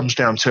still comes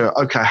down to,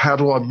 okay, how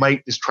do I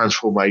make this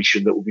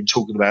transformation that we've been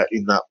talking about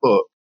in that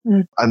book?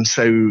 And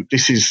so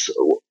this is,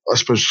 I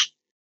suppose,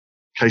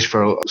 case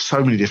for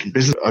so many different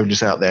business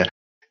owners out there,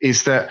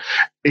 is that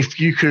if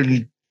you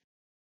can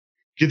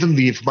give them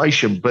the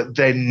information, but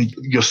then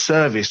your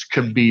service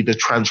can be the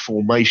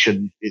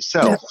transformation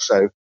itself. Yeah.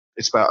 So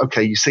it's about,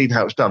 okay, you've seen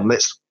how it's done.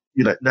 Let's,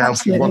 now Absolutely.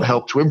 If you want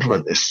help to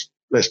implement this,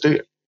 let's do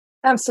it.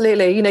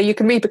 Absolutely. You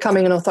can be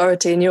becoming an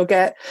authority and you'll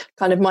get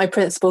kind of my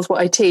principles,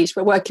 what I teach,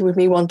 but working with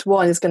me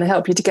one-to-one is going to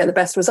help you to get the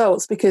best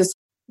results, because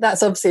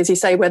that's obviously, as you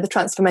say, where the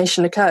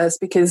transformation occurs,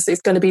 because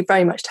it's going to be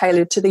very much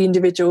tailored to the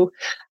individual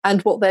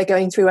and what they're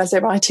going through as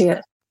they're writing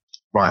it.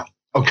 Right.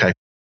 Okay.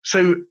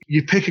 So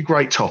you pick a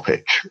great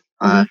topic.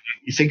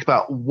 You think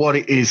about what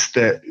it is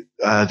that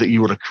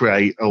you want to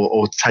create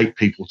or take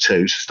people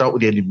to. So start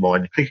with the end in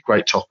mind. You pick a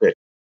great topic,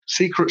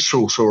 secret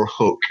sauce or a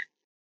hook.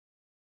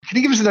 Can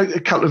you give us a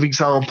couple of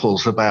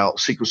examples about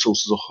secret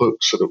sauces or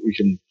hooks so that we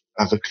can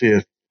have a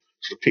clear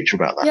sort of picture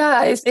about that?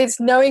 Yeah, it's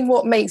knowing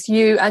what makes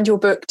you and your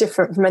book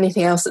different from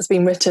anything else that's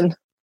been written.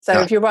 So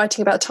if you're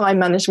writing about time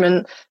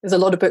management, there's a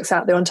lot of books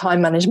out there on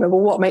time management. Well,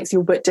 what makes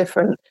your book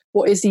different?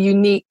 What is the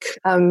unique?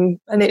 And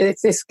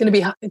it's going to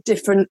be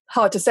different,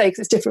 hard to say because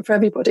it's different for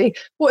everybody.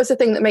 What is the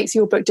thing that makes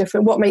your book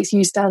different? What makes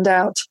you stand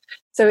out?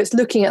 So it's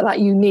looking at that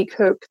unique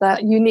hook,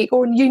 that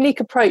unique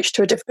approach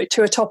to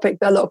a topic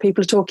that a lot of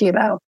people are talking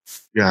about.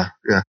 Yeah.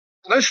 And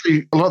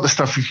actually, a lot of the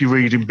stuff if you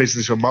read in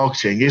business or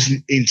marketing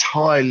isn't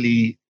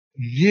entirely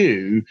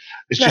new.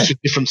 It's just a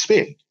different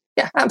spin.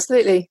 Yeah,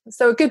 absolutely.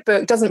 So a good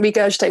book doesn't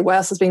regurgitate what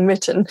else has been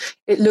written.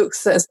 It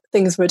looks at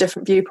things from a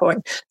different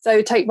viewpoint.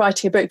 So take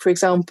writing a book, for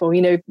example.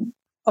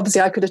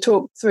 Obviously I could have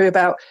talked through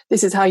about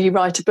this is how you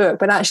write a book,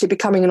 but actually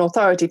becoming an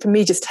authority for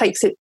me just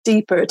takes it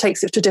deeper. It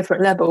takes it to a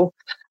different level,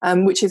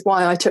 which is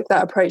why I took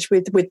that approach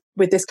with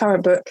this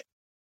current book.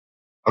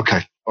 Okay,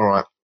 all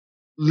right.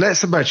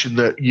 Let's imagine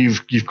that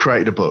you've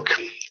created a book.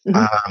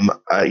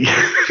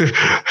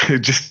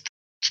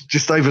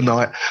 Just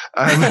overnight,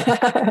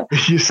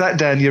 you sat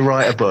down, you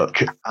write a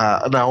book.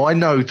 Now, I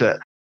know that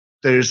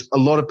there's a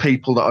lot of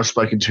people that I've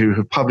spoken to who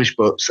have published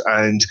books,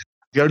 and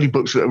the only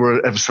books that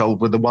were ever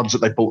sold were the ones that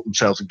they bought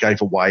themselves and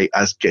gave away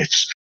as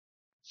gifts.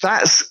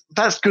 That's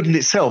good in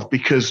itself,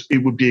 because it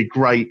would be a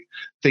great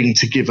thing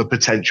to give a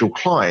potential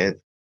client.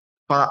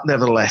 But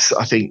nevertheless,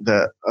 I think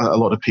that a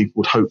lot of people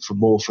would hope for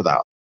more for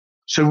that.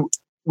 So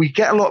we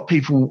get a lot of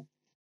people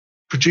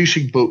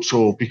producing books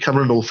or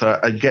becoming an author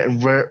and getting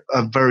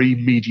very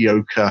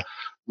mediocre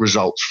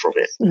results from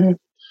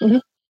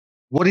it.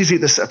 What is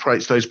it that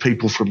separates those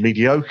people from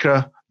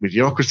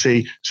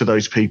mediocrity to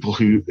those people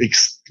who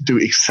do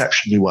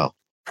exceptionally well?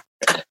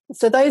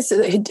 So those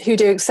who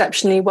do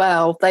exceptionally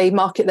well, they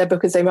market their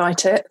book as they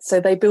write it. So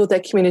they build their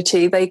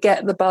community, they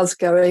get the buzz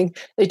going,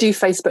 they do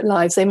Facebook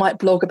Lives, they might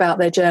blog about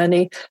their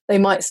journey, they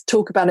might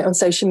talk about it on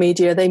social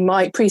media, they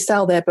might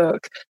pre-sell their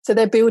book. So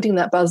they're building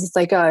that buzz as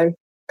they go.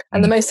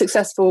 And the most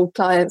successful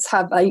clients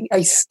have a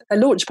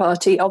launch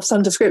party of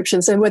some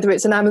description. So whether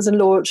it's an Amazon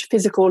launch,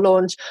 physical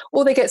launch,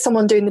 or they get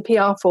someone doing the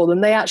PR for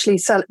them, they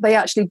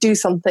actually do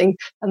something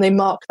and they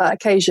mark that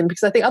occasion.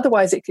 Because I think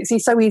otherwise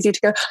it's so easy to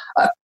go,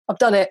 I've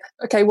done it.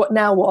 Okay, what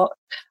now? What?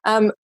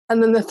 And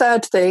then the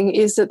third thing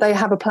is that they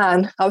have a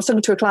plan. I was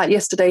talking to a client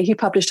yesterday who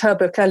published her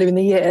book earlier in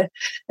the year.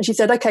 And she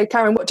said, okay,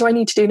 Karen, what do I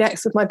need to do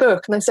next with my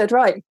book? And I said,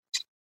 right.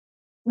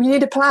 You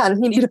need a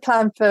plan. You need a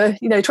plan for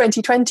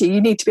 2020.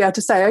 You need to be able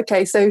to say,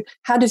 okay, so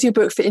how does your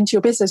book fit into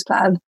your business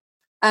plan?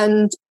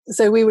 And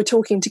so we were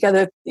talking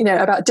together,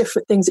 about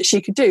different things that she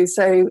could do.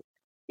 So,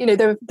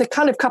 the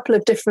kind of couple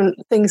of different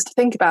things to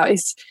think about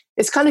is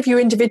it's kind of your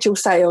individual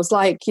sales,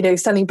 like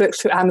selling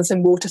books through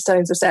Amazon,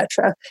 Waterstones,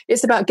 etc.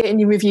 It's about getting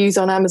your reviews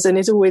on Amazon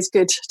is always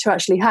good to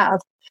actually have,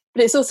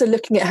 but it's also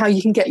looking at how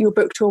you can get your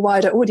book to a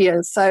wider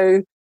audience.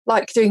 So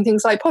like doing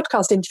things like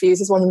podcast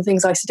interviews is one of the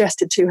things I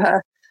suggested to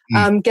her.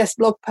 Guest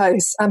blog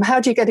posts. How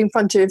do you get in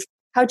front of,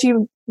 how do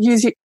you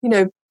use,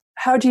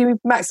 how do you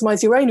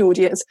maximize your own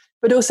audience,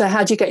 but also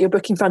how do you get your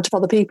book in front of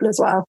other people as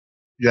well?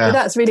 Yeah. So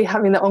that's really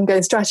having that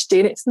ongoing strategy.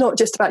 And it's not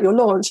just about your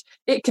launch.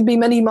 It can be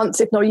many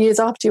months, if not years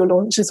after your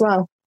launch as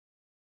well.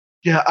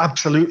 Yeah,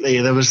 absolutely.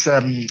 There was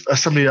somebody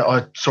that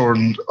I saw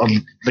on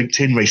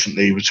LinkedIn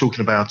recently who was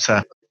talking about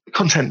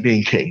content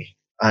being king.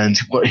 And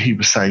what he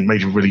was saying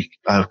made a really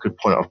good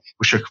point. I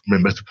wish I could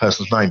remember the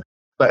person's name.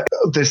 But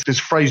there's this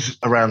phrase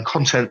around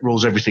content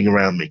rules everything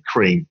around me,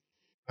 cream.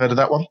 Heard of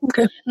that one?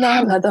 Okay. No, I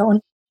haven't heard that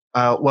one.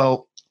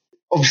 Well,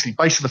 obviously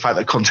based on the fact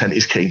that content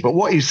is king. But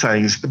what he's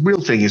saying is the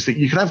real thing is that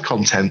you can have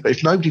content, but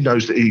if nobody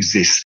knows that it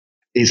exists,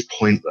 it's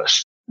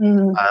pointless.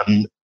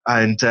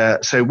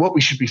 So what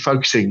we should be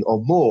focusing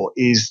on more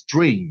is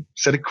dream.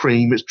 Instead of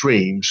cream, it's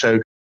dream. So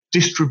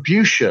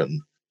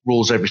distribution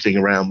rules everything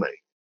around me.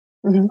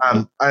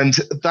 And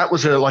that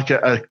was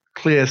a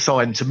clear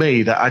sign to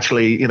me that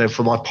actually,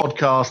 for my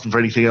podcast and for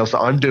anything else that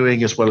I'm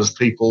doing, as well as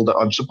people that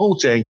I'm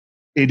supporting,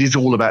 it is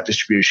all about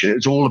distribution.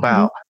 It's all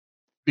about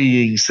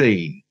being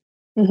seen.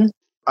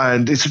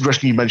 And it's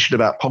interesting you mentioned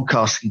about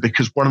podcasting,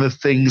 because one of the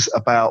things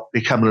about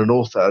becoming an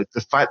author,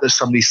 the fact that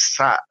somebody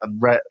sat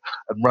and read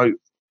and wrote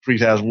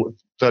 3,000,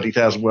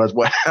 30,000 words,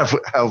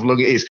 however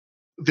long it is,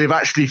 they've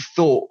actually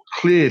thought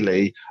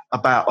clearly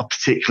about a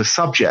particular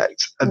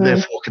subject and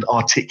therefore can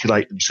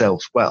articulate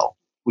themselves well.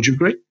 Would you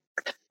agree?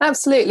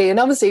 Absolutely. And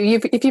obviously,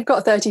 if you've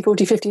got 30,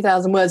 40,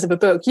 50,000 words of a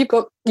book, you've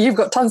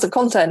got tons of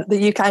content that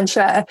you can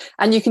share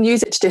and you can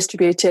use it to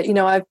distribute it.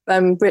 I've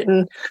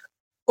written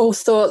all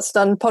sorts,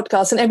 done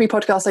podcasts, and every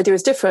podcast I do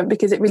is different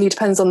because it really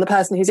depends on the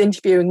person who's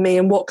interviewing me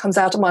and what comes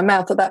out of my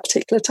mouth at that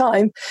particular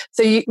time.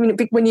 So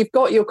when you've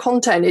got your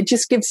content, it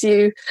just gives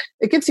you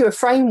a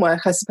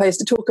framework, I suppose,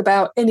 to talk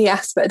about any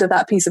aspect of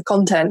that piece of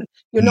content.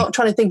 You're not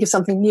trying to think of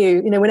something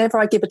new. Whenever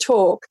I give a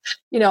talk,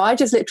 I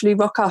just literally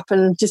rock up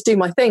and just do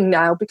my thing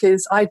now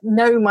because I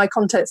know my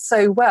content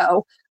so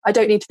well. I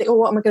don't need to think,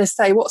 what am I going to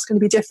say? What's going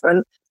to be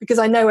different? Because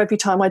I know every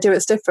time I do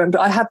it's different.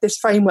 But I have this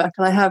framework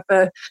and I have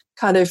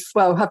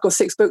I've got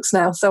 6 books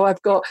now. So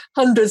I've got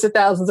hundreds of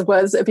thousands of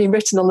words that have been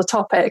written on the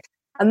topic.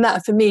 And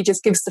that for me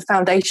just gives the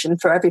foundation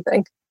for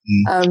everything.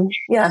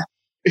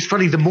 It's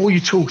funny, the more you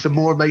talk, the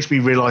more it makes me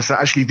realize that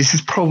actually this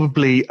is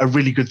probably a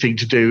really good thing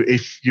to do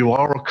if you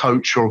are a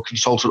coach or a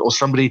consultant or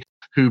somebody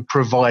who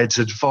provides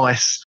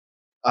advice,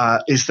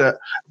 is that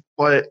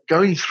by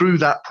going through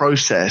that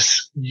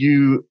process,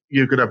 you're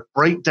going to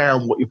break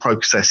down what your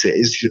process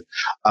is,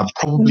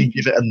 probably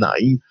give it a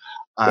name,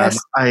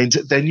 and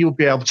then you'll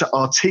be able to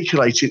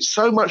articulate it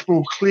so much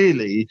more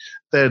clearly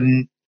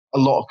than a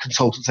lot of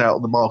consultants out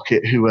on the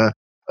market who are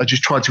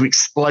just trying to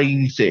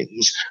explain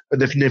things, but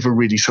they've never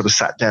really sort of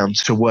sat down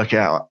to work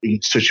out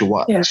in such a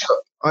way. Yeah. So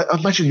I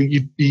imagine that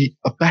you'd be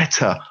a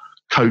better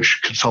coach,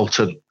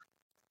 consultant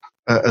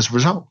as a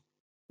result.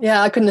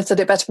 Yeah, I couldn't have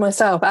said it better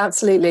myself.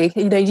 Absolutely.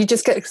 You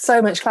just get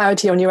so much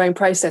clarity on your own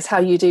process, how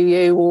you do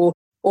you or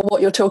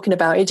what you're talking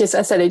about. It just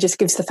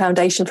gives the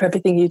foundation for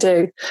everything you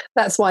do.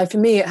 That's why for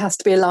me, it has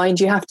to be aligned.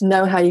 You have to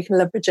know how you can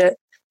leverage it.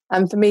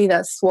 And for me,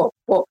 that's what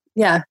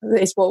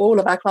it's what all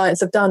of our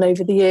clients have done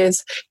over the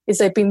years is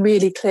they've been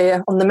really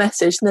clear on the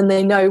message and then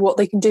they know what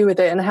they can do with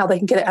it and how they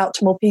can get it out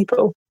to more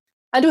people.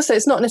 And also,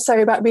 it's not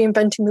necessarily about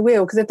reinventing the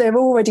wheel, because if they're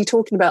already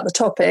talking about the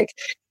topic,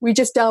 we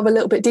just delve a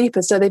little bit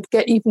deeper so they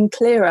get even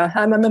clearer.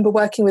 I remember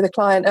working with a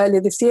client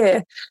earlier this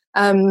year,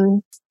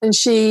 and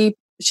she's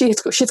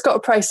got a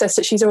process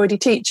that she's already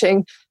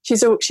teaching.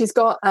 She's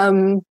got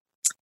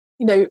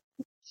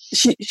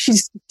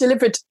she's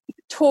delivered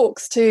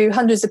talks to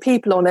hundreds of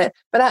people on it,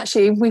 but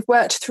actually we've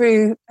worked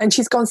through, and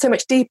she's gone so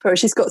much deeper.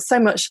 She's got so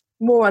much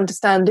more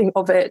understanding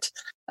of it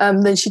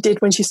than she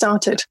did when she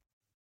started.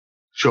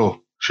 Sure.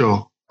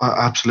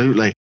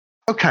 Absolutely.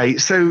 Okay,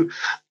 so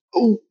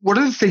one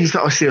of the things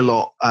that I see a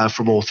lot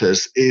from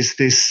authors is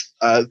this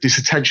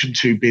attention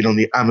to being on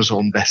the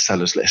Amazon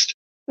bestsellers list.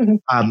 And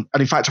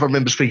in fact, I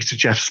remember speaking to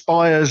Jeff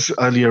Spires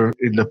earlier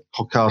in the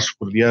podcast,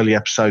 one of the early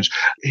episodes.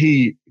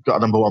 He got a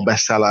number 1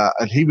 bestseller,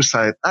 and he was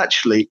saying,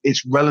 actually,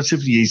 it's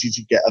relatively easy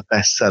to get a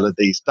bestseller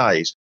these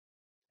days.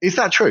 Is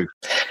that true?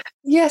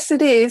 Yes,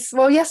 it is.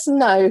 Well, yes and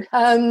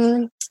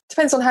no.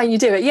 Depends on how you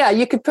do it. Yeah,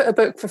 you could put a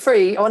book for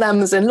free on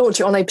Amazon,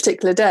 launch it on a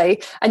particular day,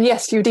 and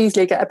yes, you'd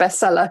easily get a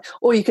bestseller,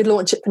 or you could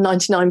launch it for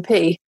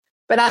 99p.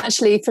 But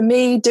actually, for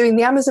me, doing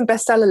the Amazon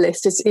bestseller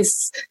list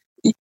is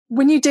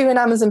when you do an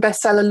Amazon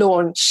bestseller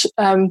launch,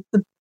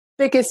 the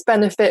biggest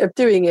benefit of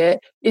doing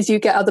it is you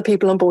get other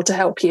people on board to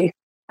help you.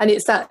 And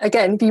it's that,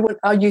 again, if you want,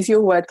 I'll use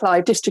your word,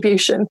 Clive,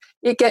 distribution.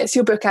 It gets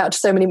your book out to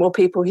so many more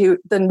people who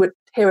then would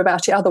hear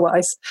about it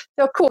otherwise.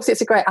 So of course, it's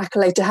a great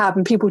accolade to have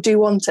and people do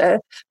want it.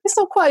 It's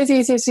not quite as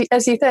easy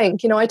as you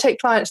think. I take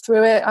clients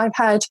through it. I've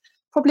had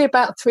probably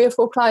about 3 or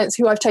 4 clients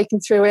who I've taken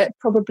through it.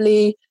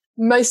 Probably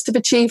most have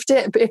achieved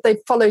it, but if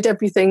they've followed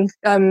everything,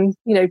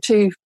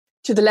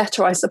 to the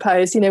letter, I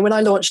suppose. When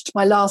I launched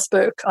my last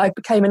book, I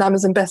became an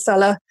Amazon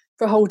bestseller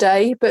for a whole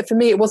day. But for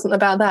me, it wasn't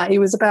about that. It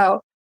was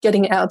about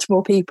getting it out to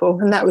more people.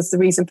 And that was the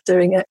reason for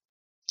doing it.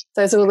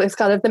 So it's all this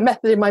kind of the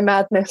method in my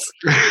madness.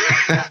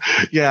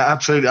 Yeah,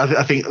 absolutely.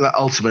 I think that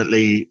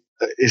ultimately,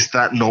 is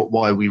that not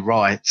why we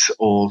write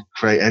or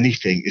create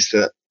anything? Is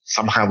that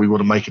somehow we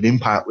want to make an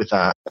impact with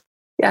that?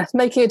 Yeah,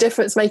 making a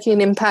difference, making an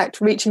impact,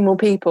 reaching more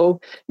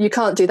people. You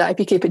can't do that if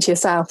you keep it to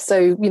yourself.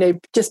 So,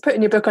 just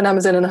putting your book on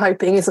Amazon and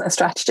hoping isn't a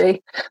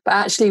strategy. But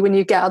actually, when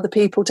you get other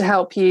people to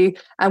help you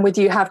and with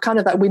you have kind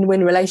of that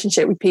win-win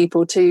relationship with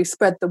people to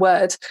spread the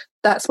word,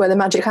 that's where the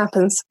magic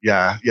happens.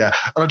 Yeah. And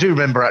I do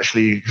remember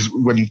actually, because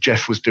when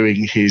Jeff was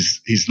doing his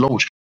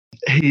launch,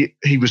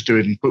 he was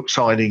doing book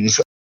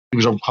signings. He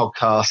was on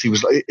podcasts. He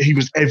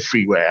was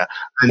everywhere,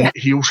 and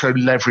he also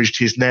leveraged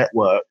his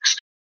networks.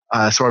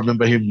 So I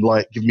remember him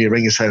giving me a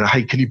ring and saying,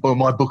 "Hey, can you buy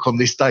my book on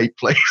this date,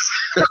 please?"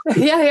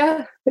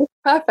 Yeah,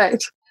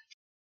 perfect.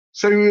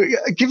 So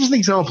give us an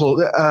example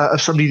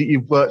of somebody that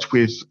you've worked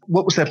with.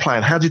 What was their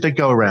plan? How did they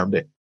go around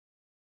it?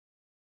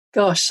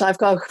 Gosh,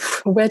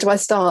 where do I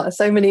start?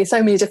 So many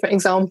different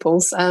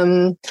examples.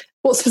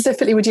 What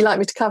specifically would you like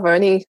me to cover?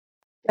 I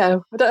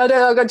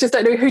just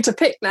don't know who to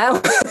pick now.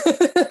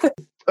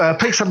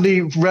 Pick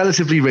somebody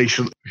relatively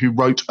recent who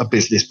wrote a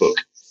business book.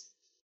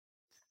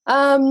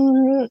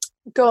 Sarah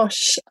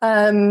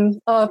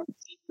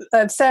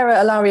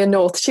Ilaria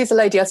North. She's a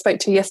lady I spoke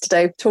to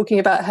yesterday talking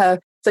about her.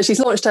 So she's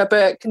launched her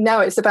book. Now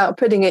it's about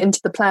putting it into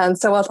the plan.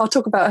 So I'll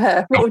talk about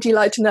her. What would you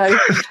like to know?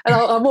 And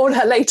I'll warn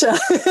her later.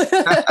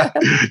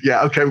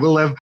 Yeah, okay. Well,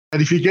 and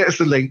if you get us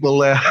the link,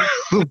 we'll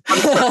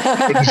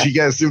she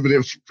gets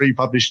it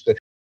pre-published.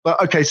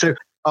 But okay, so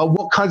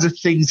what kinds of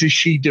things is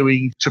she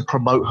doing to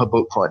promote her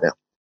book right now?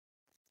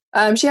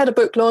 She had a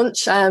book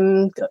launch a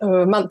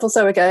month or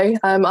so ago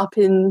up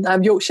in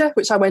Yorkshire,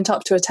 which I went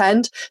up to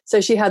attend. So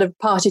she had a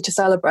party to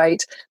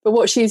celebrate. But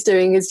what she's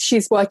doing is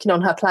she's working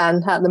on her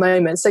plan at the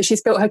moment. So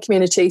she's built her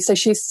community. So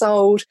she's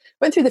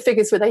went through the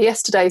figures with her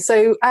yesterday.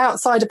 So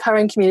outside of her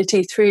own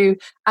community, through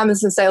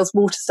Amazon sales,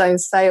 Waterstone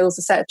sales,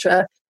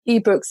 etc.,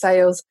 ebook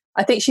sales,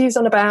 I think she's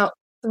on about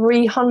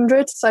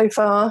 300 so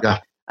far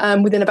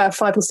within about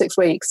 5 or 6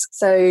 weeks.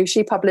 So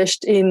she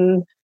published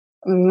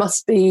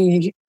must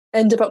be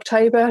end of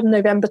October,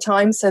 November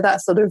time. So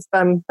that sort of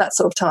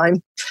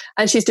time.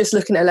 And she's just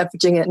looking at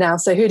leveraging it now.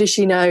 So who does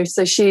she know?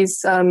 So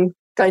she's going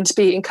to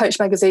be in Coach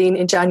Magazine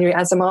in January,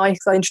 as am I,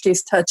 because I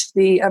introduced her to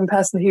the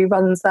person who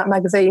runs that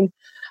magazine.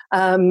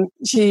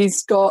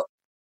 She's got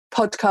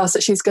podcasts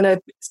that she's going to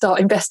start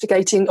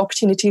investigating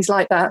opportunities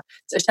like that.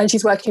 And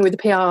she's working with a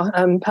PR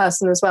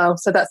person as well.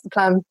 So that's the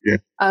plan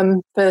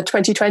for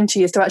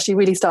 2020, is to actually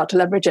really start to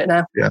leverage it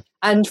now. Yeah.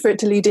 And for it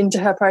to lead into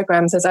her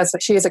programs. As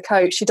she is a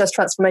coach, she does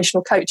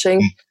transformational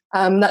coaching.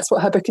 That's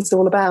what her book is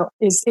all about,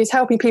 is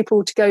helping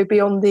people to go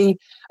beyond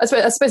I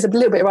suppose a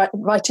little bit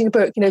writing a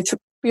book, to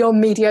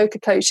beyond mediocre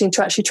coaching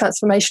to actually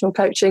transformational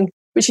coaching,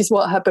 which is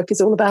what her book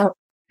is all about.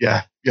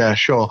 Yeah,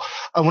 sure.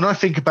 And when I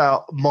think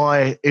about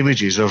my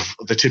images of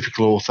the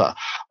typical author,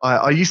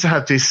 I used to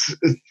have this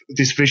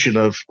vision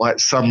of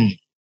some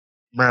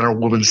man or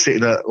woman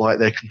sitting at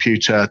their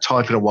computer,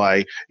 typing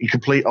away in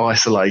complete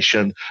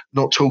isolation,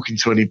 not talking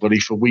to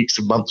anybody for weeks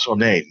and months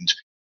on end.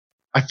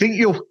 I think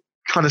you're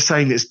kind of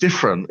saying it's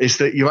different, is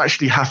that you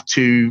actually have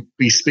to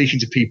be speaking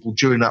to people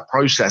during that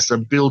process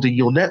and building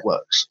your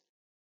networks.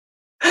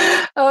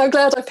 Oh, I'm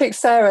glad I picked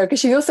Sarah, because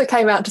she also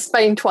came out to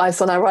Spain twice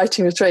on our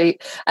writing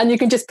retreat, and you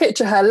can just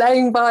picture her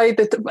laying by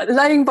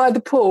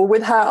the pool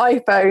with her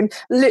iPhone.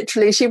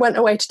 Literally, she went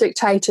away to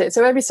dictate it.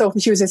 So every so often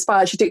she was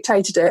inspired, she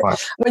dictated it. Wow.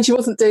 When she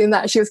wasn't doing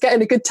that, she was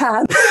getting a good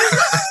tan.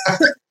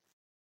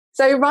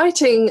 So I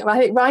think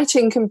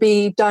writing can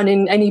be done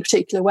in any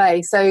particular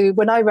way. So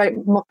when I wrote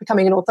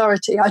Becoming an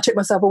Authority, I took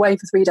myself away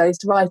for 3 days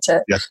to write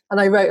it. Yes.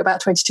 And I wrote about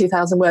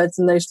 22,000 words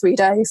in those 3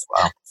 days.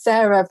 Wow.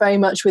 Sarah, very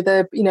much with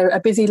a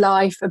busy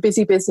life, a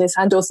busy business,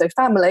 and also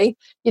family,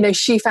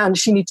 she found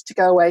she needed to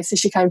go away. So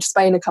she came to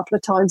Spain a couple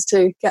of times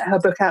to get her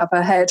book out of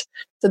her head.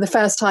 So the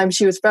first time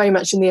she was very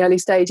much in the early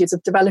stages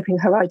of developing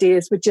her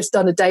ideas. We'd just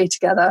done a day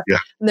together. Yeah.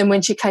 And then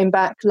when she came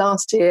back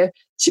last year,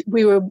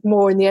 we were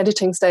more in the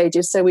editing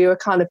stages. So we were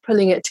kind of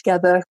pulling it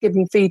together,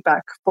 giving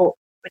feedback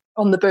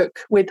on the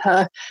book with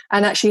her,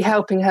 and actually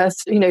helping her,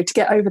 to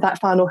get over that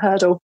final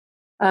hurdle.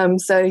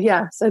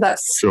 So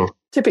that's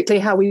typically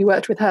how we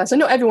worked with her. So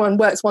not everyone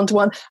works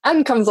one-to-one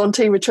and comes on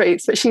 2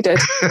 retreats, but she did.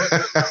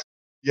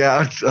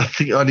 Yeah, I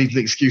think I need an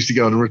excuse to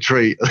go on a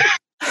retreat.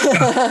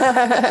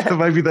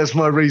 Maybe that's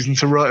my reason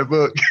to write a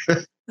book.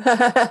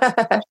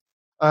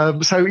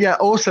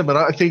 Awesome. And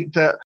I think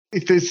that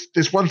if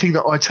there's one thing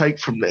that I take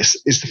from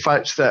this, is the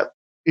fact that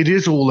it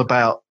is all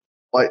about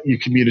your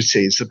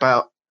community. It's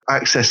about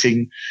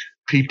accessing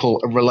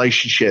people and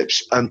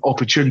relationships and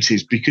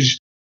opportunities, because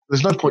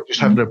there's no point just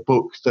having a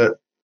book that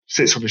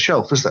sits on the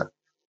shelf, is there?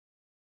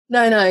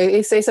 No,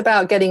 it's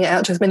about getting it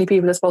out to as many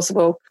people as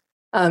possible.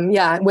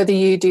 Whether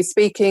you do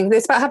speaking,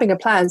 it's about having a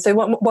plan. So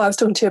what I was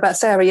talking to you about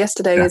Sarah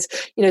yesterday is,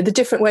 the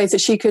different ways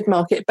that she could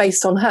market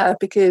based on her,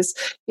 because,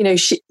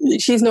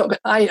 she's not,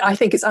 I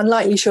think it's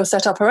unlikely she'll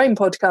set up her own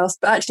podcast,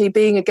 but actually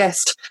being a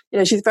guest,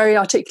 she's a very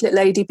articulate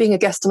lady, being a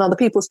guest on other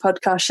people's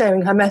podcasts,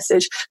 sharing her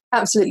message,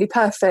 absolutely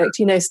perfect,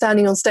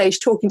 standing on stage,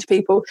 talking to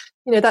people,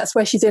 that's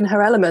where she's in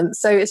her element.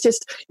 So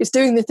it's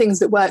doing the things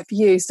that work for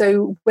you.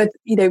 So with,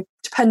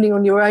 depending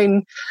on your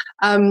own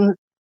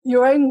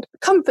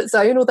comfort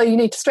zone, although you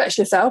need to stretch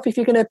yourself. If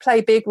you're going to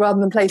play big rather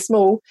than play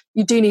small,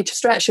 you do need to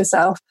stretch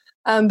yourself.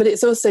 But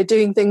it's also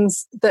doing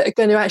things that are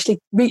going to actually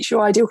reach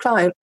your ideal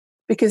client.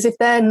 Because if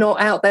they're not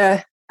out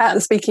there at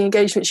the speaking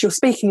engagements you're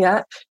speaking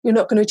at, you're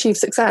not going to achieve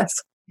success.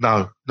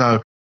 No.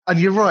 And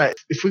you're right.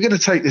 If we're going to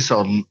take this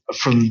on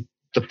from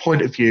the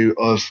point of view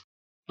of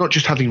not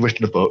just having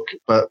written a book,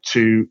 but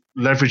to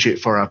leverage it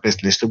for our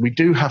business, then we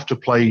do have to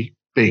play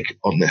big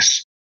on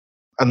this.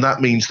 And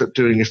that means that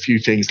doing a few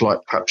things like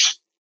perhaps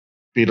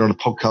being on a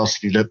podcast,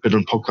 if you've never been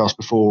on a podcast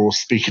before, or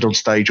speaking on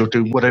stage, or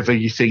doing whatever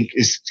you think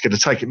is going to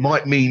take. It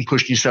might mean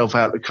pushing yourself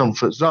out of the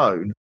comfort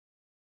zone.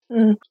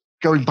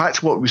 Going back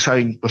to what we were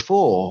saying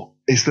before,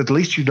 is that at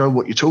least you know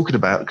what you're talking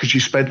about because you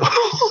spent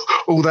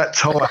all that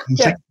time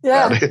thinking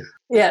about it.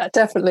 Yeah,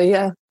 definitely,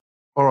 yeah.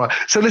 All right.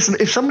 So listen,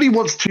 if somebody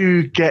wants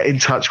to get in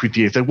touch with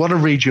you, if they want to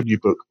read your new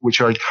book,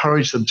 which I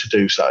encourage them to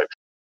do so,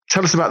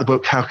 tell us about the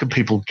book. How can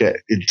people get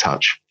in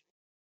touch?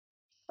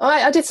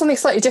 I did something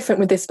slightly different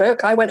with this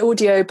book. I went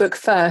audio book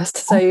first.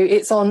 So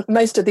it's on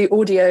most of the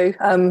audio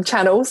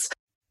channels.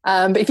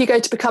 But if you go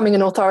to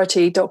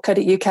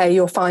becominganauthority.co.uk,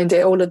 you'll find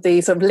it. All of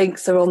these sort of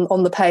links are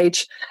on the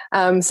page.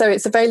 So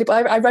it's available.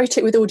 I wrote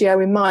it with audio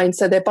in mind.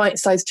 So they're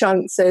bite-sized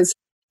chunks. There's,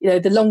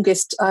 the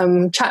longest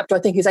chapter, I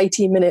think, is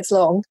 18 minutes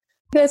long.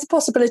 There's a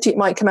possibility it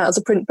might come out as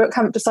a print book.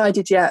 Haven't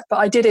decided yet, but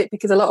I did it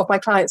because a lot of my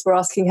clients were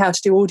asking how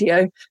to do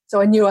audio. So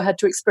I knew I had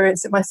to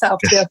experience it myself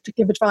to be able to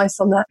give advice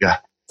on that. Yeah.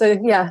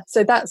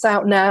 So that's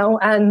out now.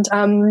 And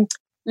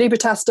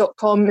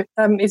Libertas.com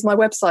is my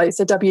website.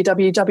 So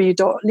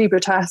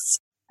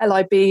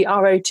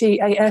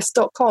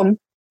www.libertas.com.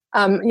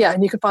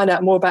 And you can find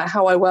out more about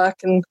how I work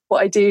and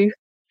what I do,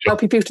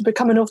 helping people to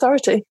become an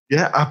authority.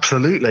 Yeah,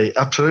 absolutely.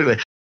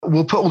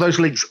 We'll put all those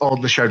links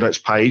on the show notes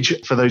page.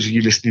 For those of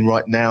you listening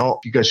right now,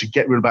 if you go to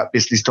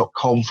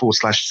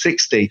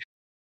getrealaboutbusiness.com/60,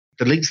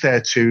 the links there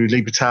to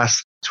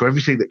Libertas, to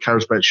everything that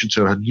Karen's mentioned,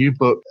 to her new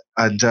book,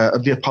 and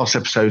the past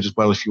episodes as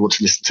well. If you want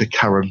to listen to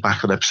Karen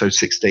back on episode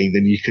 16,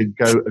 then you can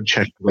go and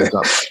check those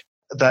up.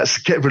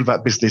 That's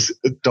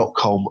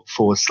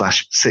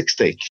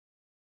getrealaboutbusiness.com/60.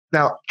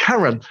 Now,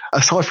 Karen,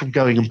 aside from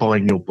going and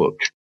buying your book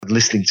and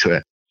listening to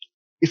it,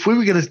 if we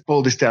were going to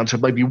boil this down to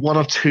maybe one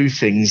or two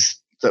things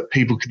that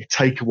people can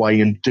take away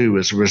and do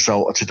as a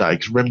result of today,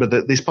 because remember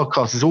that this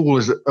podcast is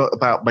always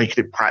about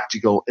making it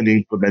practical and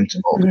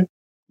implementable. Mm-hmm.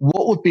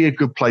 What would be a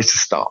good place to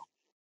start?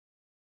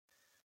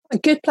 A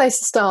good place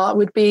to start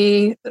would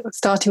be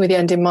starting with the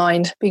end in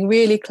mind, being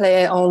really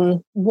clear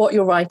on what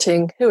you're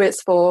writing, who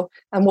it's for,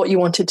 and what you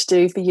want it to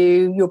do for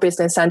you, your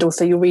business, and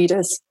also your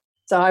readers.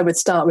 So I would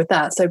start with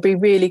that. So be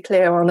really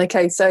clear on,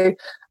 okay, so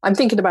I'm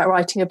thinking about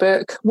writing a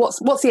book.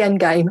 What's the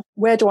end game?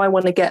 Where do I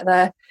want to get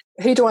there?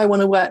 Who do I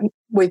want to work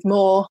with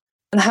more?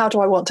 And how do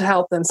I want to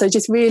help them? So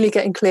just really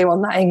getting clear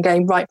on that end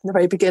game right from the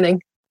very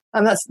beginning.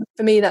 And that's,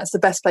 for me, that's the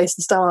best place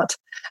to start.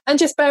 And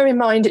just bear in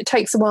mind, it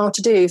takes a while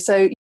to do.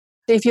 So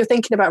if you're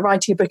thinking about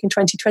writing a book in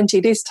 2020,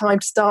 it is time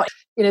to start.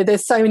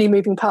 There's so many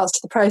moving parts to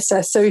the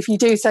process. So if you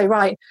do say,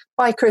 right,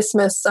 by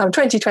Christmas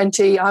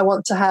 2020, I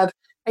want to have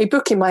a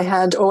book in my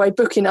hand or a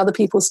book in other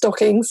people's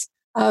stockings,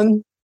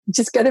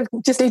 just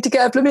need to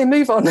get a blooming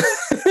move on. You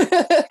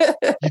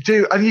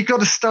do. And you've got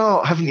to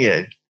start, haven't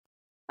you?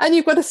 And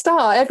you've got to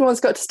start.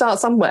 Everyone's got to start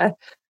somewhere.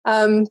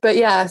 Just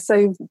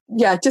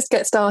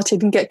get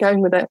started and get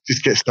going with it.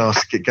 Just get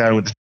started, get going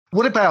with it.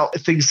 What about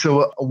things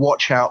to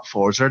watch out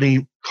for? Is there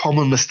any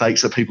common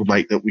mistakes that people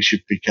make that we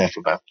should be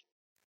careful about?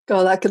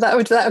 God,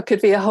 that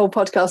could be a whole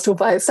podcast all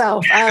by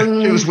itself.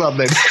 It was one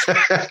then.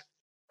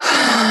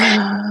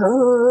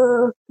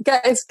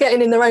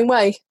 Getting in their own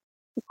way.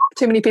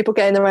 Too many people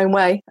get in their own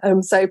way.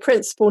 So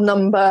principle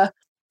number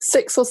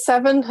 6 or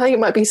 7, I think it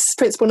might be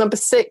principle number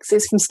 6,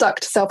 is from stuck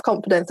to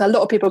self-confidence. A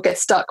lot of people get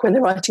stuck when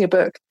they're writing a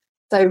book.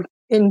 So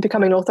in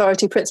Becoming an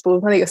Authority principle,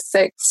 I think it's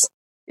 6.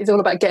 It's all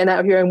about getting out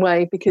of your own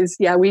way because,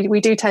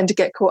 we do tend to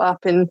get caught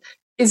up in,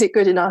 is it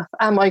good enough?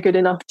 Am I good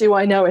enough? Do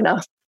I know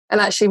enough?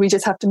 And actually, we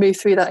just have to move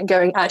through that and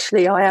going,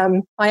 actually, I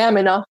am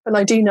enough and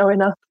I do know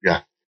enough.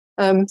 Yeah.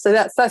 So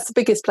that's the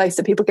biggest place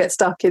that people get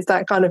stuck, is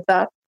that kind of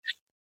that.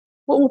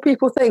 What will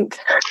people think?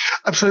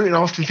 Absolutely. And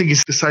I often think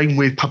it's the same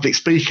with public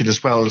speaking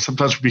as well.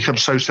 Sometimes we become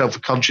so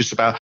self-conscious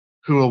about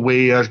who are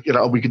we, are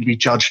we going to be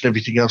judged and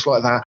everything else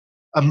like that.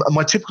 And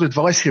my typical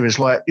advice here is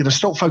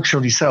stop focusing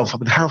on yourself. I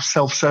mean, how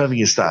self-serving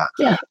is that?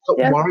 Yeah. Stop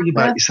worrying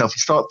about yourself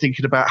and start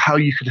thinking about how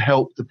you can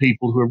help the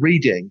people who are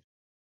reading.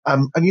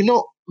 And you're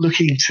not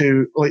looking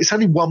to, it's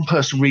only one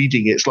person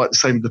reading it. It's like the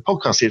same with the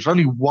podcast here. It's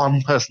only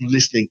one person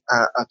listening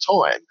at a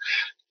time.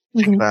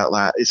 Think about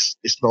that. It's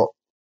not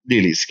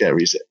nearly as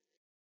scary, is it?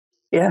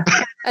 Yeah.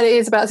 And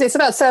it's about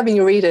serving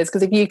your readers,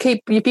 because if you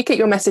keep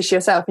your message to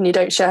yourself and you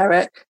don't share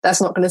it, that's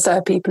not going to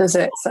serve people, is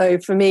it? So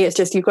for me, it's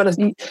just, you've got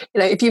to,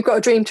 if you've got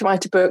a dream to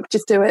write a book,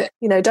 just do it.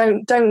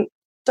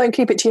 Don't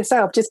keep it to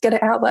yourself. Just get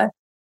it out there.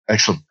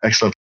 Excellent.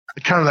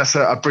 Karen, that's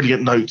a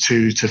brilliant note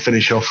to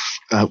finish off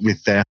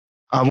with there.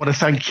 I want to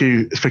thank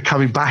you for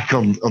coming back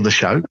on the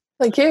show.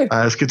 Thank you.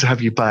 It's good to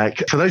have you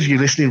back. For those of you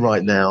listening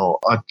right now,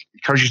 I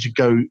encourage you to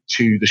go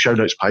to the show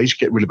notes page,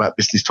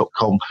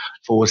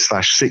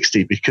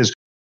 getrealaboutbusiness.com/60, because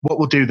what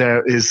we'll do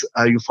there is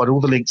you'll find all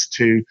the links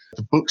to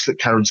the books that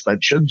Karen's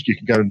mentioned. You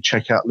can go and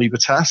check out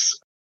Libertas,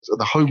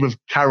 the home of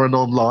Karen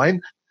online.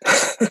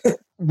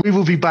 We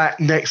will be back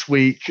next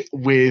week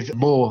with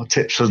more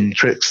tips and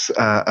tricks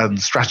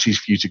and strategies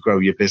for you to grow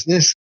your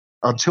business.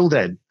 Until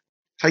then,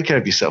 take care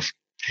of yourself.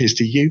 Here's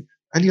to you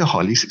and your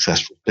highly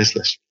successful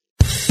business.